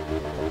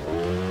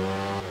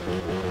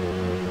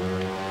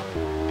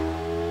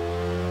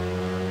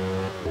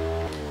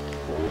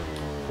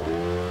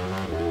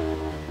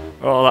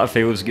 Oh, that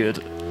feels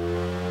good.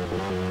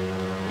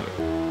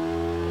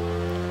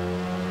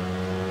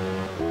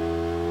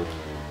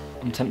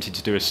 I'm tempted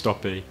to do a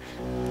stoppie.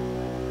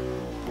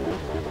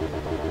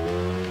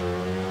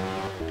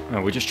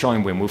 No, we'll just try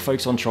and win. We'll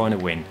focus on trying to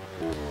win.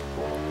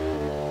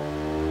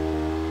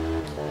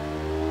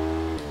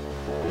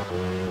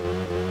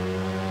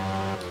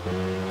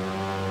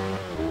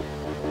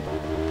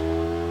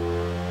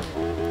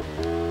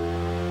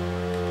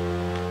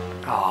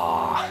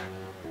 Ah,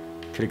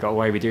 could have got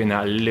away with doing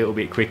that a little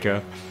bit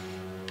quicker.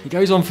 It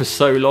goes on for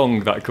so long,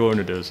 that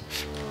corner does.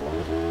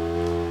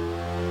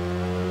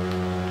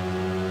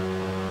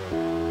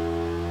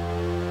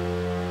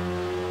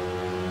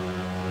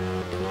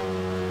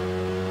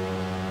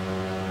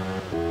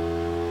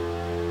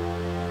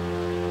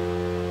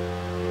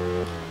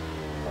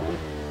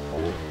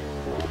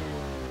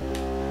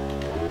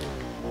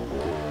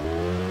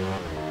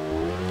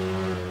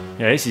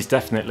 Yeah, this is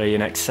definitely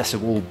an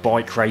accessible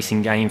bike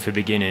racing game for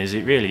beginners.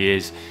 It really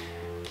is.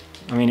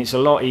 I mean, it's a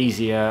lot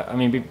easier. I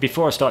mean,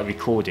 before I started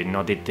recording,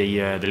 I did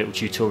the little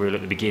tutorial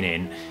at the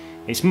beginning.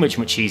 It's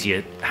much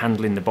easier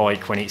handling the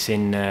bike when it's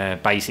in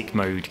basic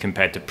mode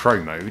compared to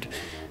pro mode.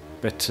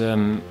 But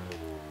I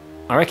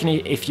reckon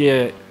if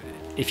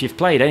you've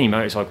played any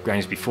motorcycle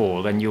games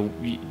before, then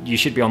you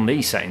should be on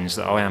these settings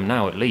that I am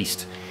now at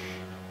least.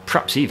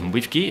 Perhaps even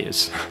with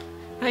gears.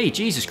 Hey,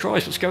 Jesus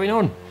Christ, what's going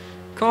on?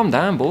 Calm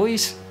down,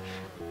 boys.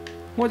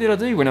 What did I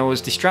do when I was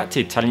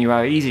distracted telling you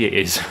how easy it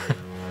is?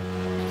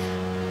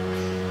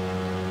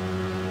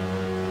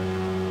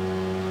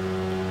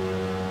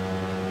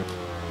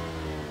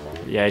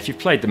 Yeah, if you've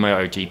played the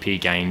MotoGP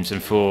games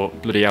and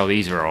thought, bloody hell,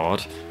 these are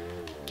hard,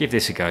 give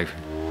this a go.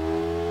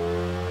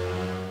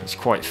 It's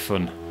quite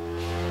fun.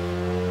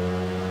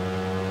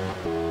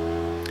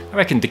 I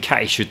reckon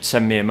Ducati should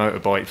send me a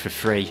motorbike for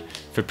free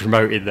for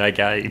promoting their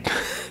game.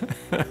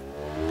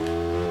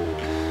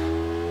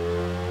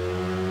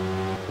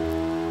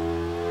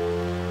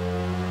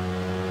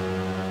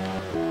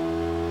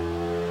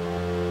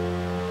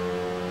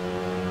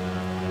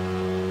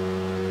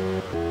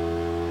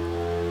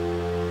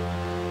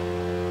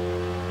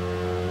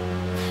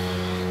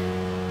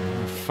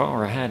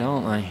 Far ahead,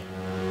 aren't they?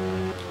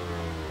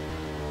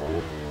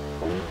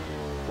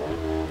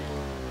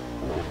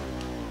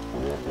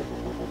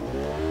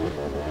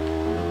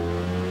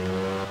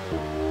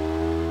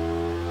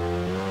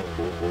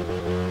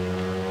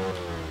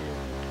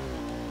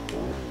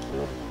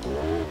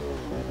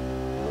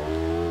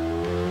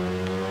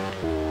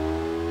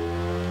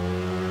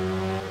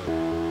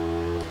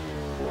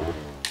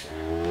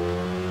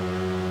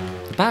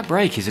 The back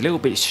brake is a little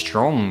bit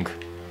strong.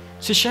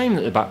 It's a shame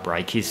that the back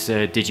brake is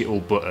a digital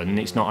button,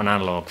 it's not an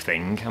analogue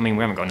thing. I mean,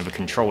 we haven't got another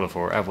controller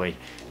for it, have we?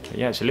 But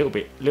yeah, it's a little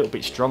bit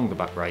strong, the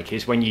back brake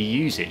is. When you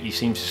use it, you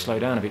seem to slow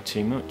down a bit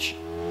too much.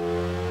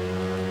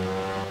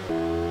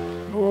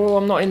 Oh,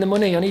 I'm not in the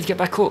money, I need to get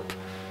back up.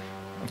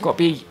 I've got to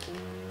be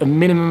a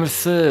minimum of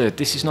third,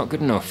 this is not good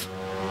enough.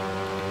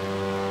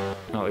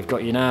 Oh, we've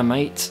got you now,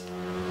 mate.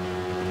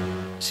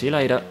 See you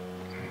later.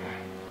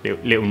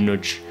 Little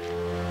nudge.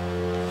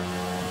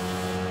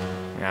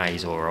 Ah,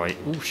 he's alright.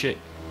 Oh, shit.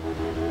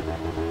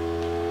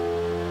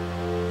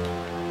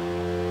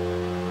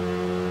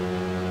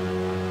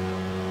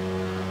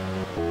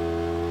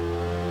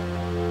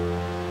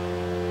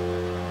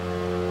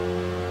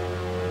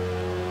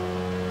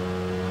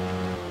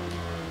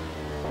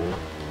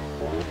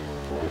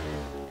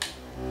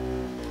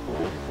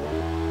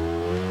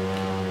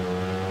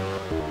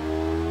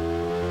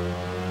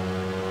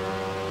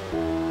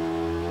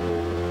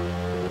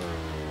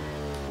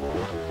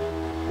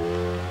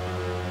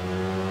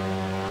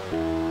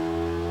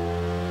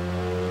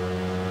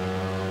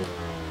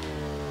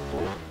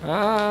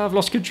 Ah, I've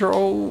lost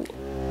control.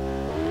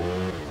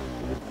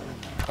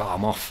 Oh,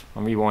 I'm off.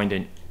 I'm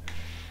rewinding.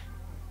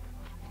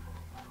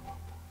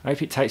 I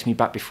hope it takes me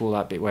back before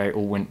that bit where it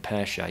all went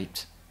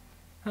pear-shaped.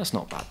 That's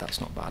not bad, that's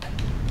not bad.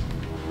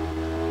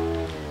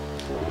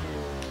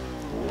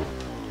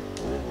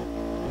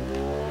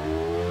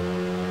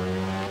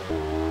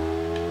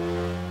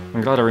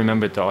 I'm glad I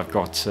remembered that I've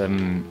got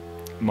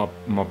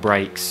my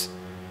brakes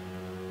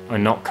are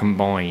not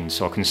combined,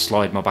 so I can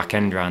slide my back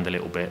end around a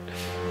little bit.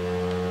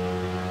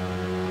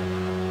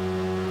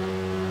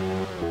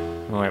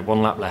 Right,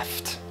 one lap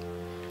left.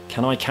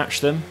 Can I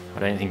catch them? I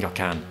don't think I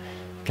can.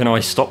 Can I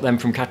stop them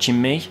from catching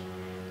me?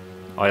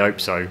 I hope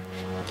so.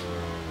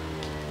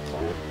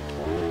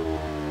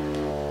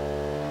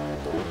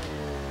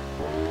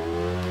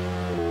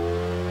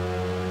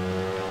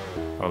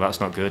 Oh,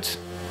 that's not good.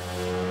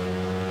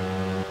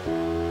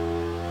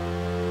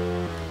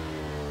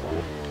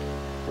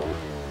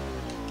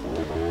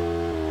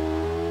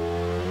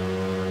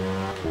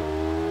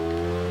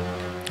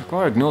 I've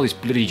got to ignore this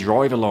bloody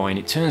driver line.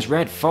 It turns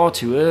red far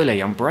too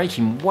early. I'm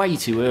braking way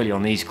too early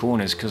on these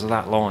corners because of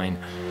that line.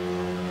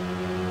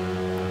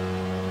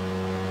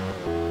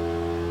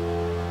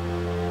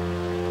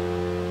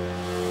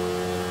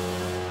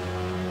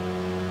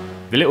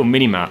 The little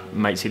mini-map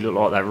makes it look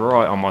like they're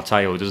right on my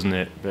tail, doesn't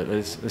it? But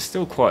there's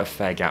still quite a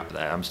fair gap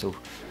there. I'm still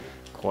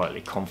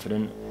quietly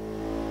confident.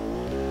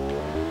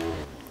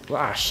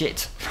 Ah,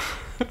 shit.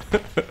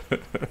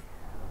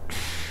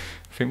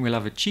 I think we'll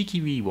have a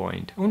cheeky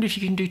rewind. I wonder if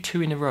you can do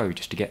 2 in a row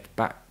just to get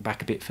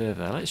back a bit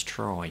further. Let's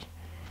try.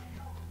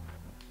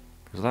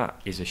 Because that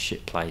is a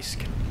shit place.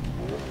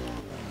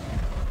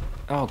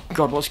 Oh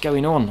god, what's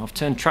going on? I've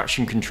turned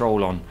traction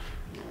control on.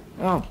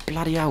 Oh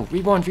bloody hell.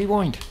 Rewind,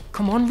 rewind.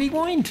 Come on,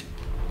 rewind.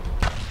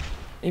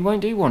 It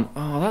won't do one.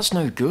 Oh, that's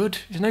no good.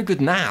 It's no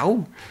good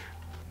now.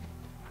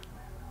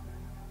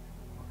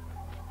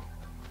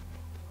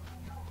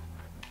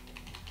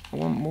 I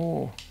want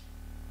more.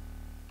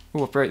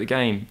 Oh, I broke the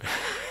game.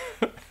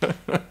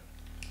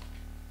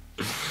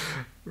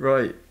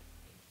 Right.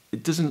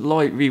 It doesn't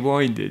like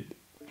rewinding.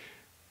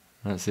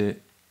 That's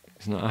it.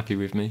 It's not happy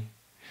with me.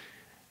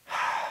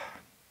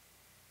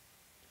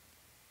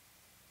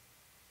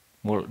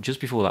 Well,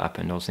 just before that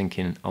happened, I was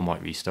thinking I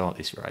might restart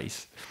this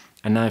race.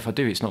 And now if I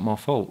do, it's not my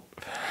fault.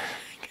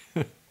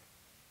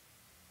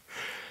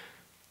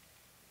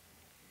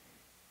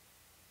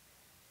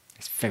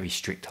 It's very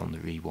strict on the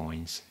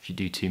rewinds. If you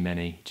do too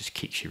many, it just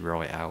kicks you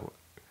right out.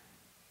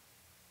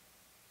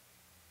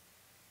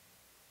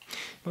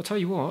 But I'll tell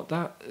you what,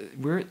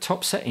 we're at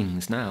top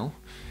settings now.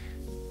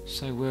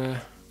 So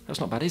that's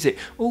not bad, is it?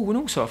 Oh, and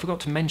also I forgot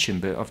to mention,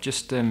 but I've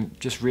just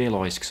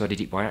realised because I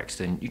did it by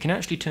accident. You can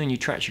actually turn your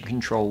traction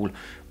control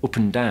up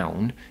and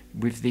down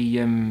with the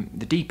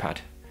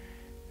D-pad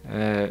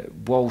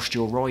whilst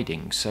you're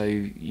riding. So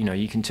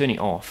you can turn it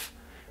off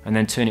and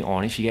then turn it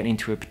on if you get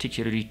into a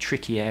particularly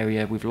tricky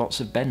area with lots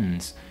of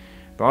bends.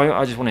 But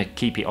I just want to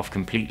keep it off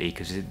completely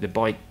because the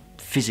bike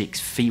physics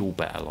feel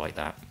better like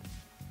that.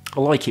 I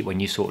like it when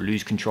you sort of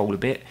lose control a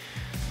bit.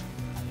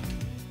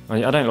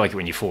 I don't like it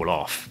when you fall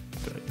off.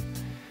 But...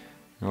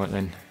 Right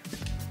then.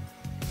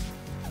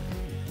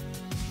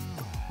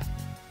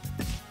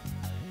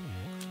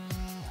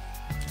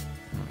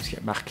 Let's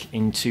get back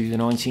into the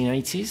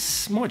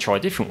 1980s. Might try a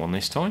different one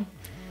this time.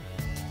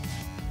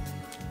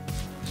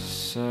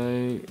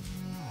 So,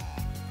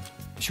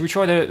 should we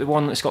try the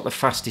one that's got the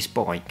fastest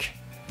bike?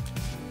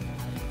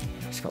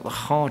 It's got the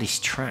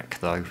hardest track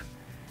though.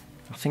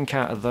 I think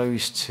out of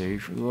those two,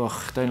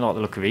 ugh, don't like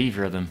the look of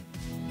either of them.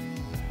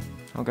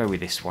 I'll go with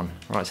this one.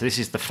 Right, so this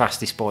is the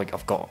fastest bike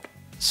I've got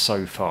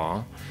so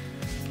far.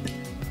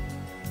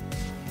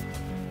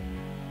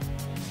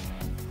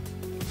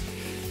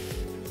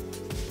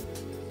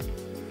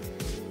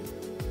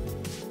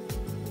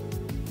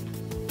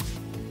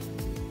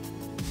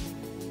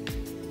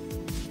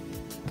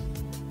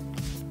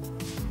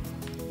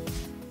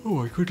 Oh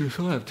my goodness,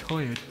 I am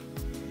tired.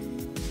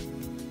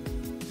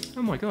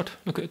 Oh my god,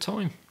 look at the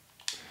time.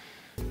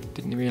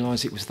 Didn't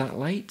realise it was that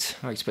late.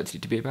 I expected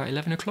it to be about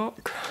 11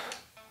 o'clock.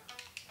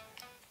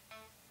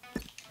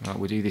 Right,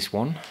 we'll do this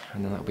one,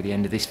 and then that'll be the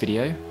end of this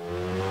video.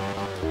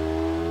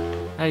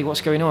 Hey,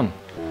 what's going on?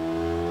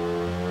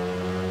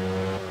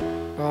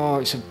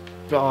 Oh,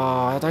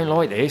 I don't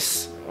like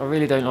this. I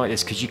really don't like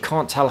this, because you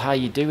can't tell how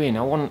you're doing.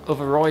 I want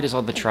other riders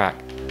on the track.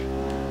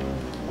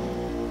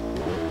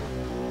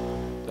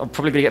 I'm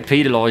probably going to get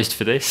penalised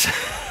for this.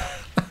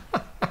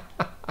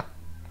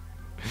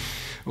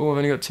 Oh, I've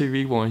only got 2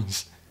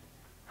 rewinds.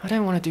 I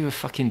don't want to do a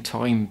fucking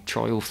time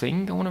trial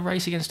thing. I want to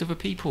race against other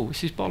people.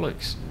 This is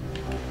bollocks.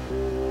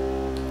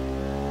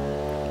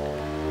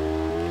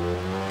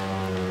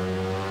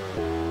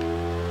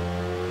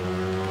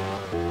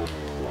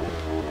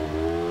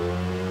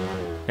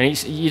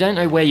 And you don't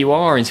know where you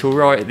are until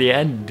right at the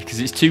end because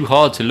it's too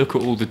hard to look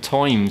at all the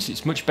times.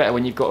 It's much better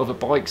when you've got other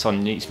bikes on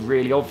and it's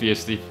really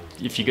obvious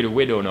if you're going to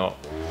win or not.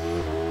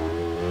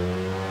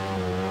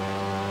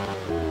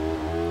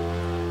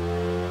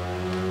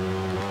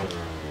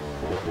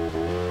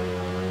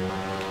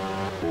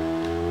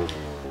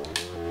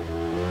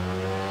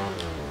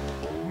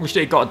 I wish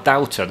they'd got a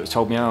doubter that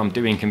told me how I'm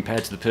doing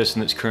compared to the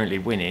person that's currently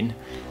winning.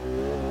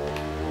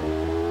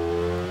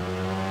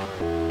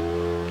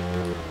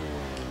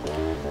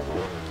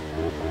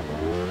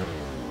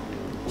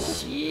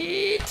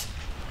 Shit!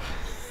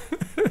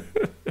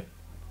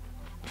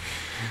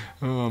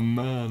 Oh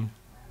man.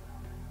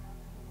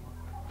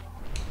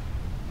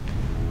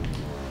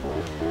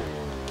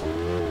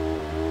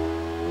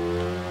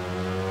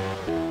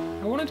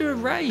 I want to do a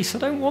race, I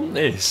don't want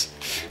this.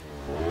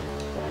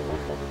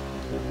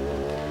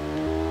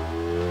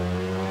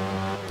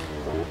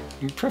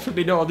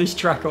 Preferably not on this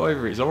track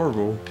either, it's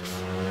horrible.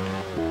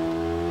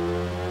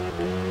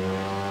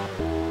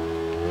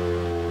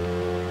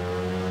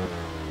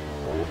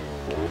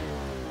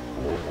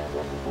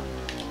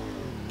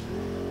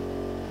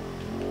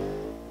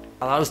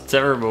 Oh, that was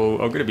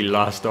terrible. I'm going to be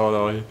last, aren't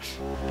I?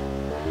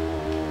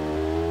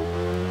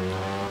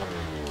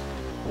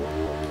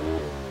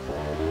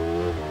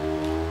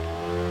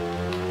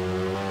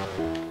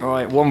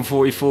 Alright,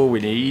 144 we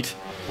need.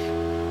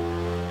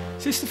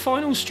 Is this the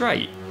final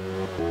straight?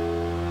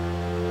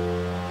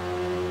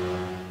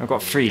 I've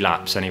got 3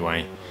 laps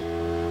anyway.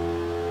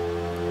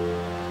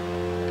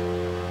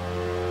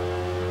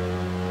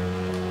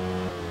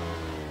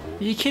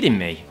 Are you kidding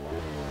me?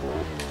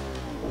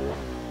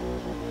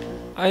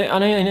 I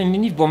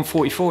need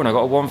 144 and I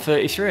got a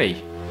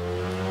 133.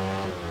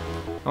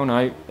 Oh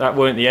no, that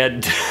weren't the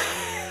end.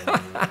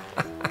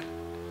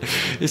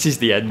 This is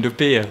the end up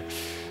here.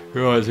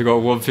 Right, so I got a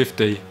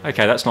 150.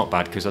 Okay, that's not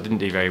bad because I didn't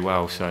do very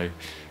well. So I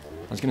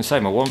was going to say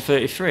my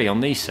 133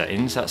 on these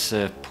settings. That's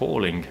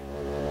appalling.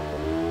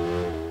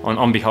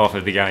 On behalf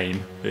of the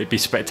game, it'd be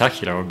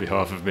spectacular on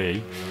behalf of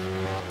me.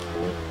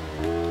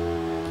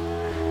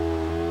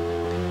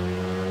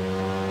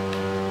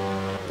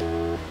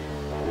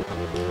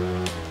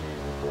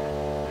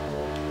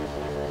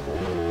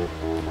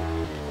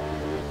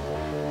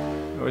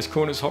 Oh, this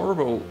corner's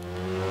horrible.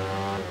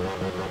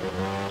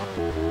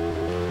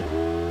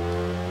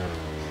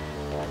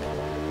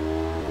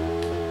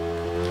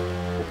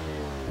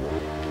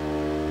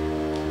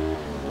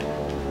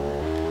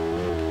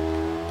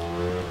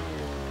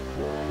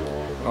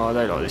 Oh, I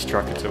don't like this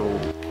track at all.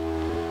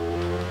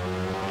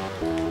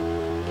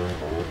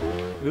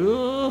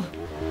 Ugh.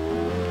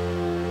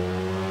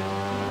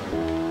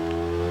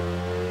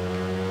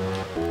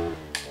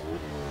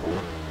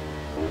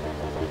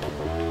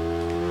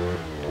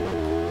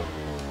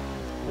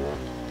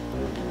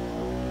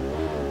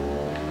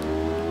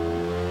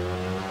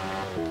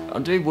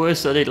 I'm doing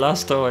worse than I did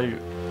last time.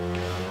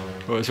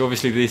 Well, so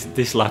obviously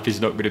this lap is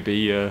not going to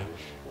be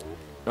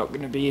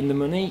in the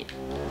money.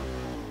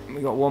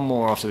 We got one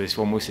more after this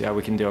one. We'll see how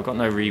we can do. I've got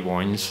no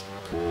rewinds.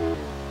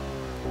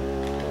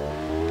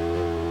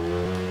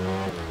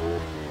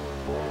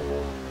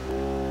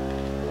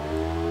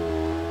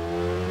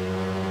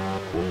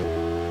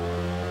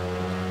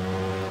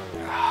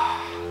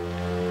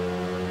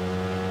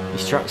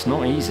 This track's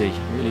not easy.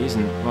 It really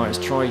isn't. Right, let's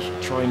try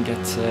and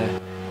get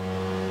a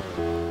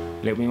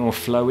little bit more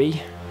flowy.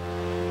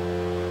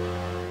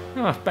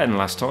 Oh, better than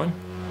last time.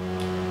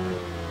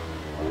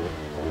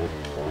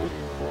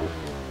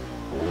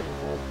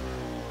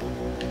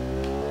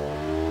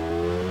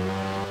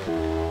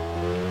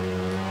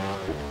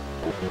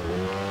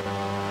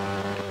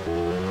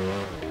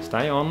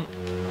 Stay on.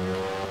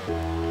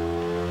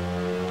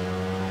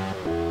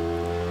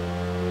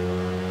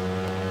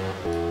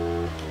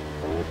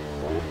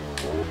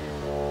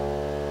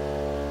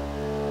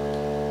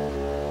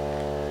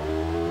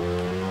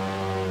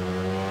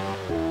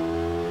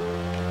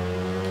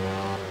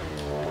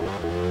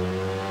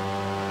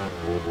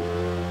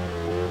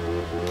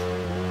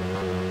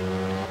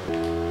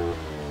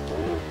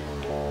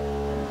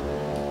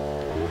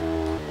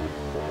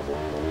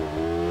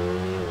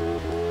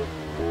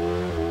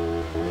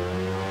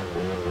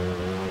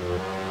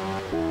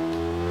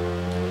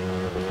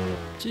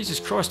 Jesus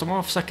Christ, I'm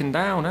half a second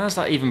down. How's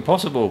that even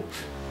possible?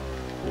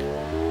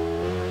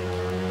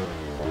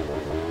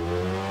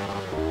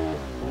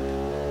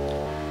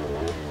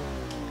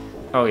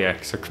 Oh yeah,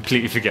 because I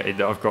completely forgetting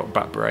that I've got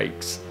back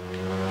brakes.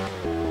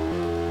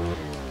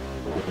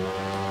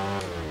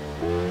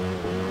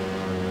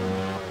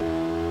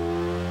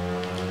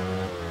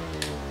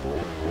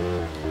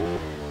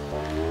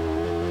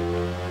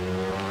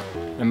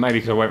 And maybe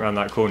because I went around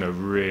that corner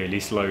really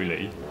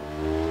slowly.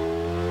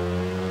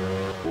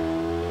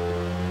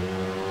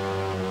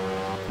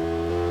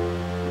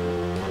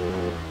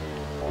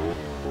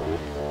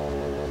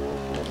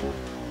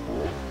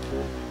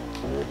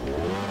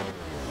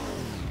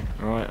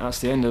 Right, that's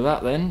the end of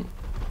that then.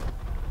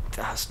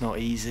 That's not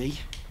easy.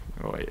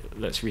 Right,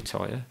 let's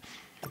retire.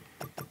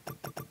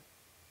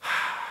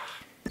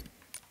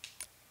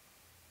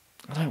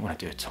 I don't want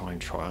to do a time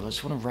trial, I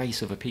just want to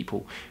race other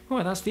people.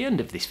 Right, that's the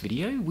end of this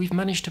video. We've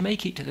managed to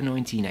make it to the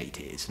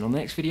 1980s. And on the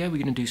next video, we're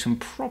going to do some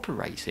proper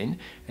racing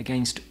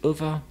against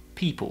other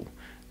people.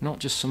 Not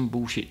just some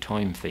bullshit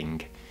time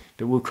thing.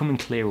 But we'll come and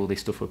clear all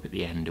this stuff up at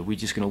the end. Or we're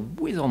just going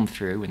to whiz on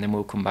through and then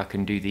we'll come back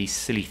and do these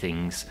silly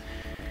things.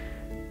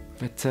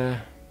 But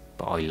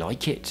I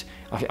like it.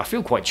 I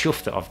feel quite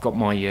chuffed that I've got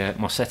my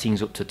my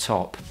settings up to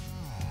top.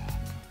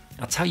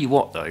 I'll tell you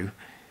what though,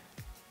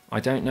 I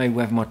don't know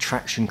whether my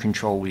traction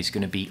control is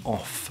going to be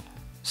off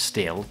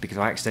still, because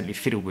I accidentally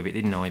fiddled with it,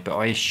 didn't I? But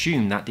I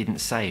assume that didn't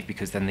save,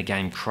 because then the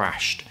game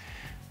crashed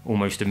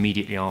almost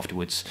immediately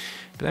afterwards.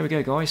 But there we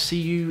go guys,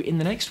 see you in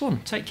the next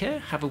one. Take care,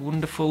 have a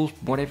wonderful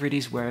whatever it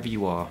is wherever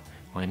you are.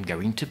 I'm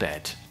going to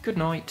bed. Good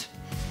night.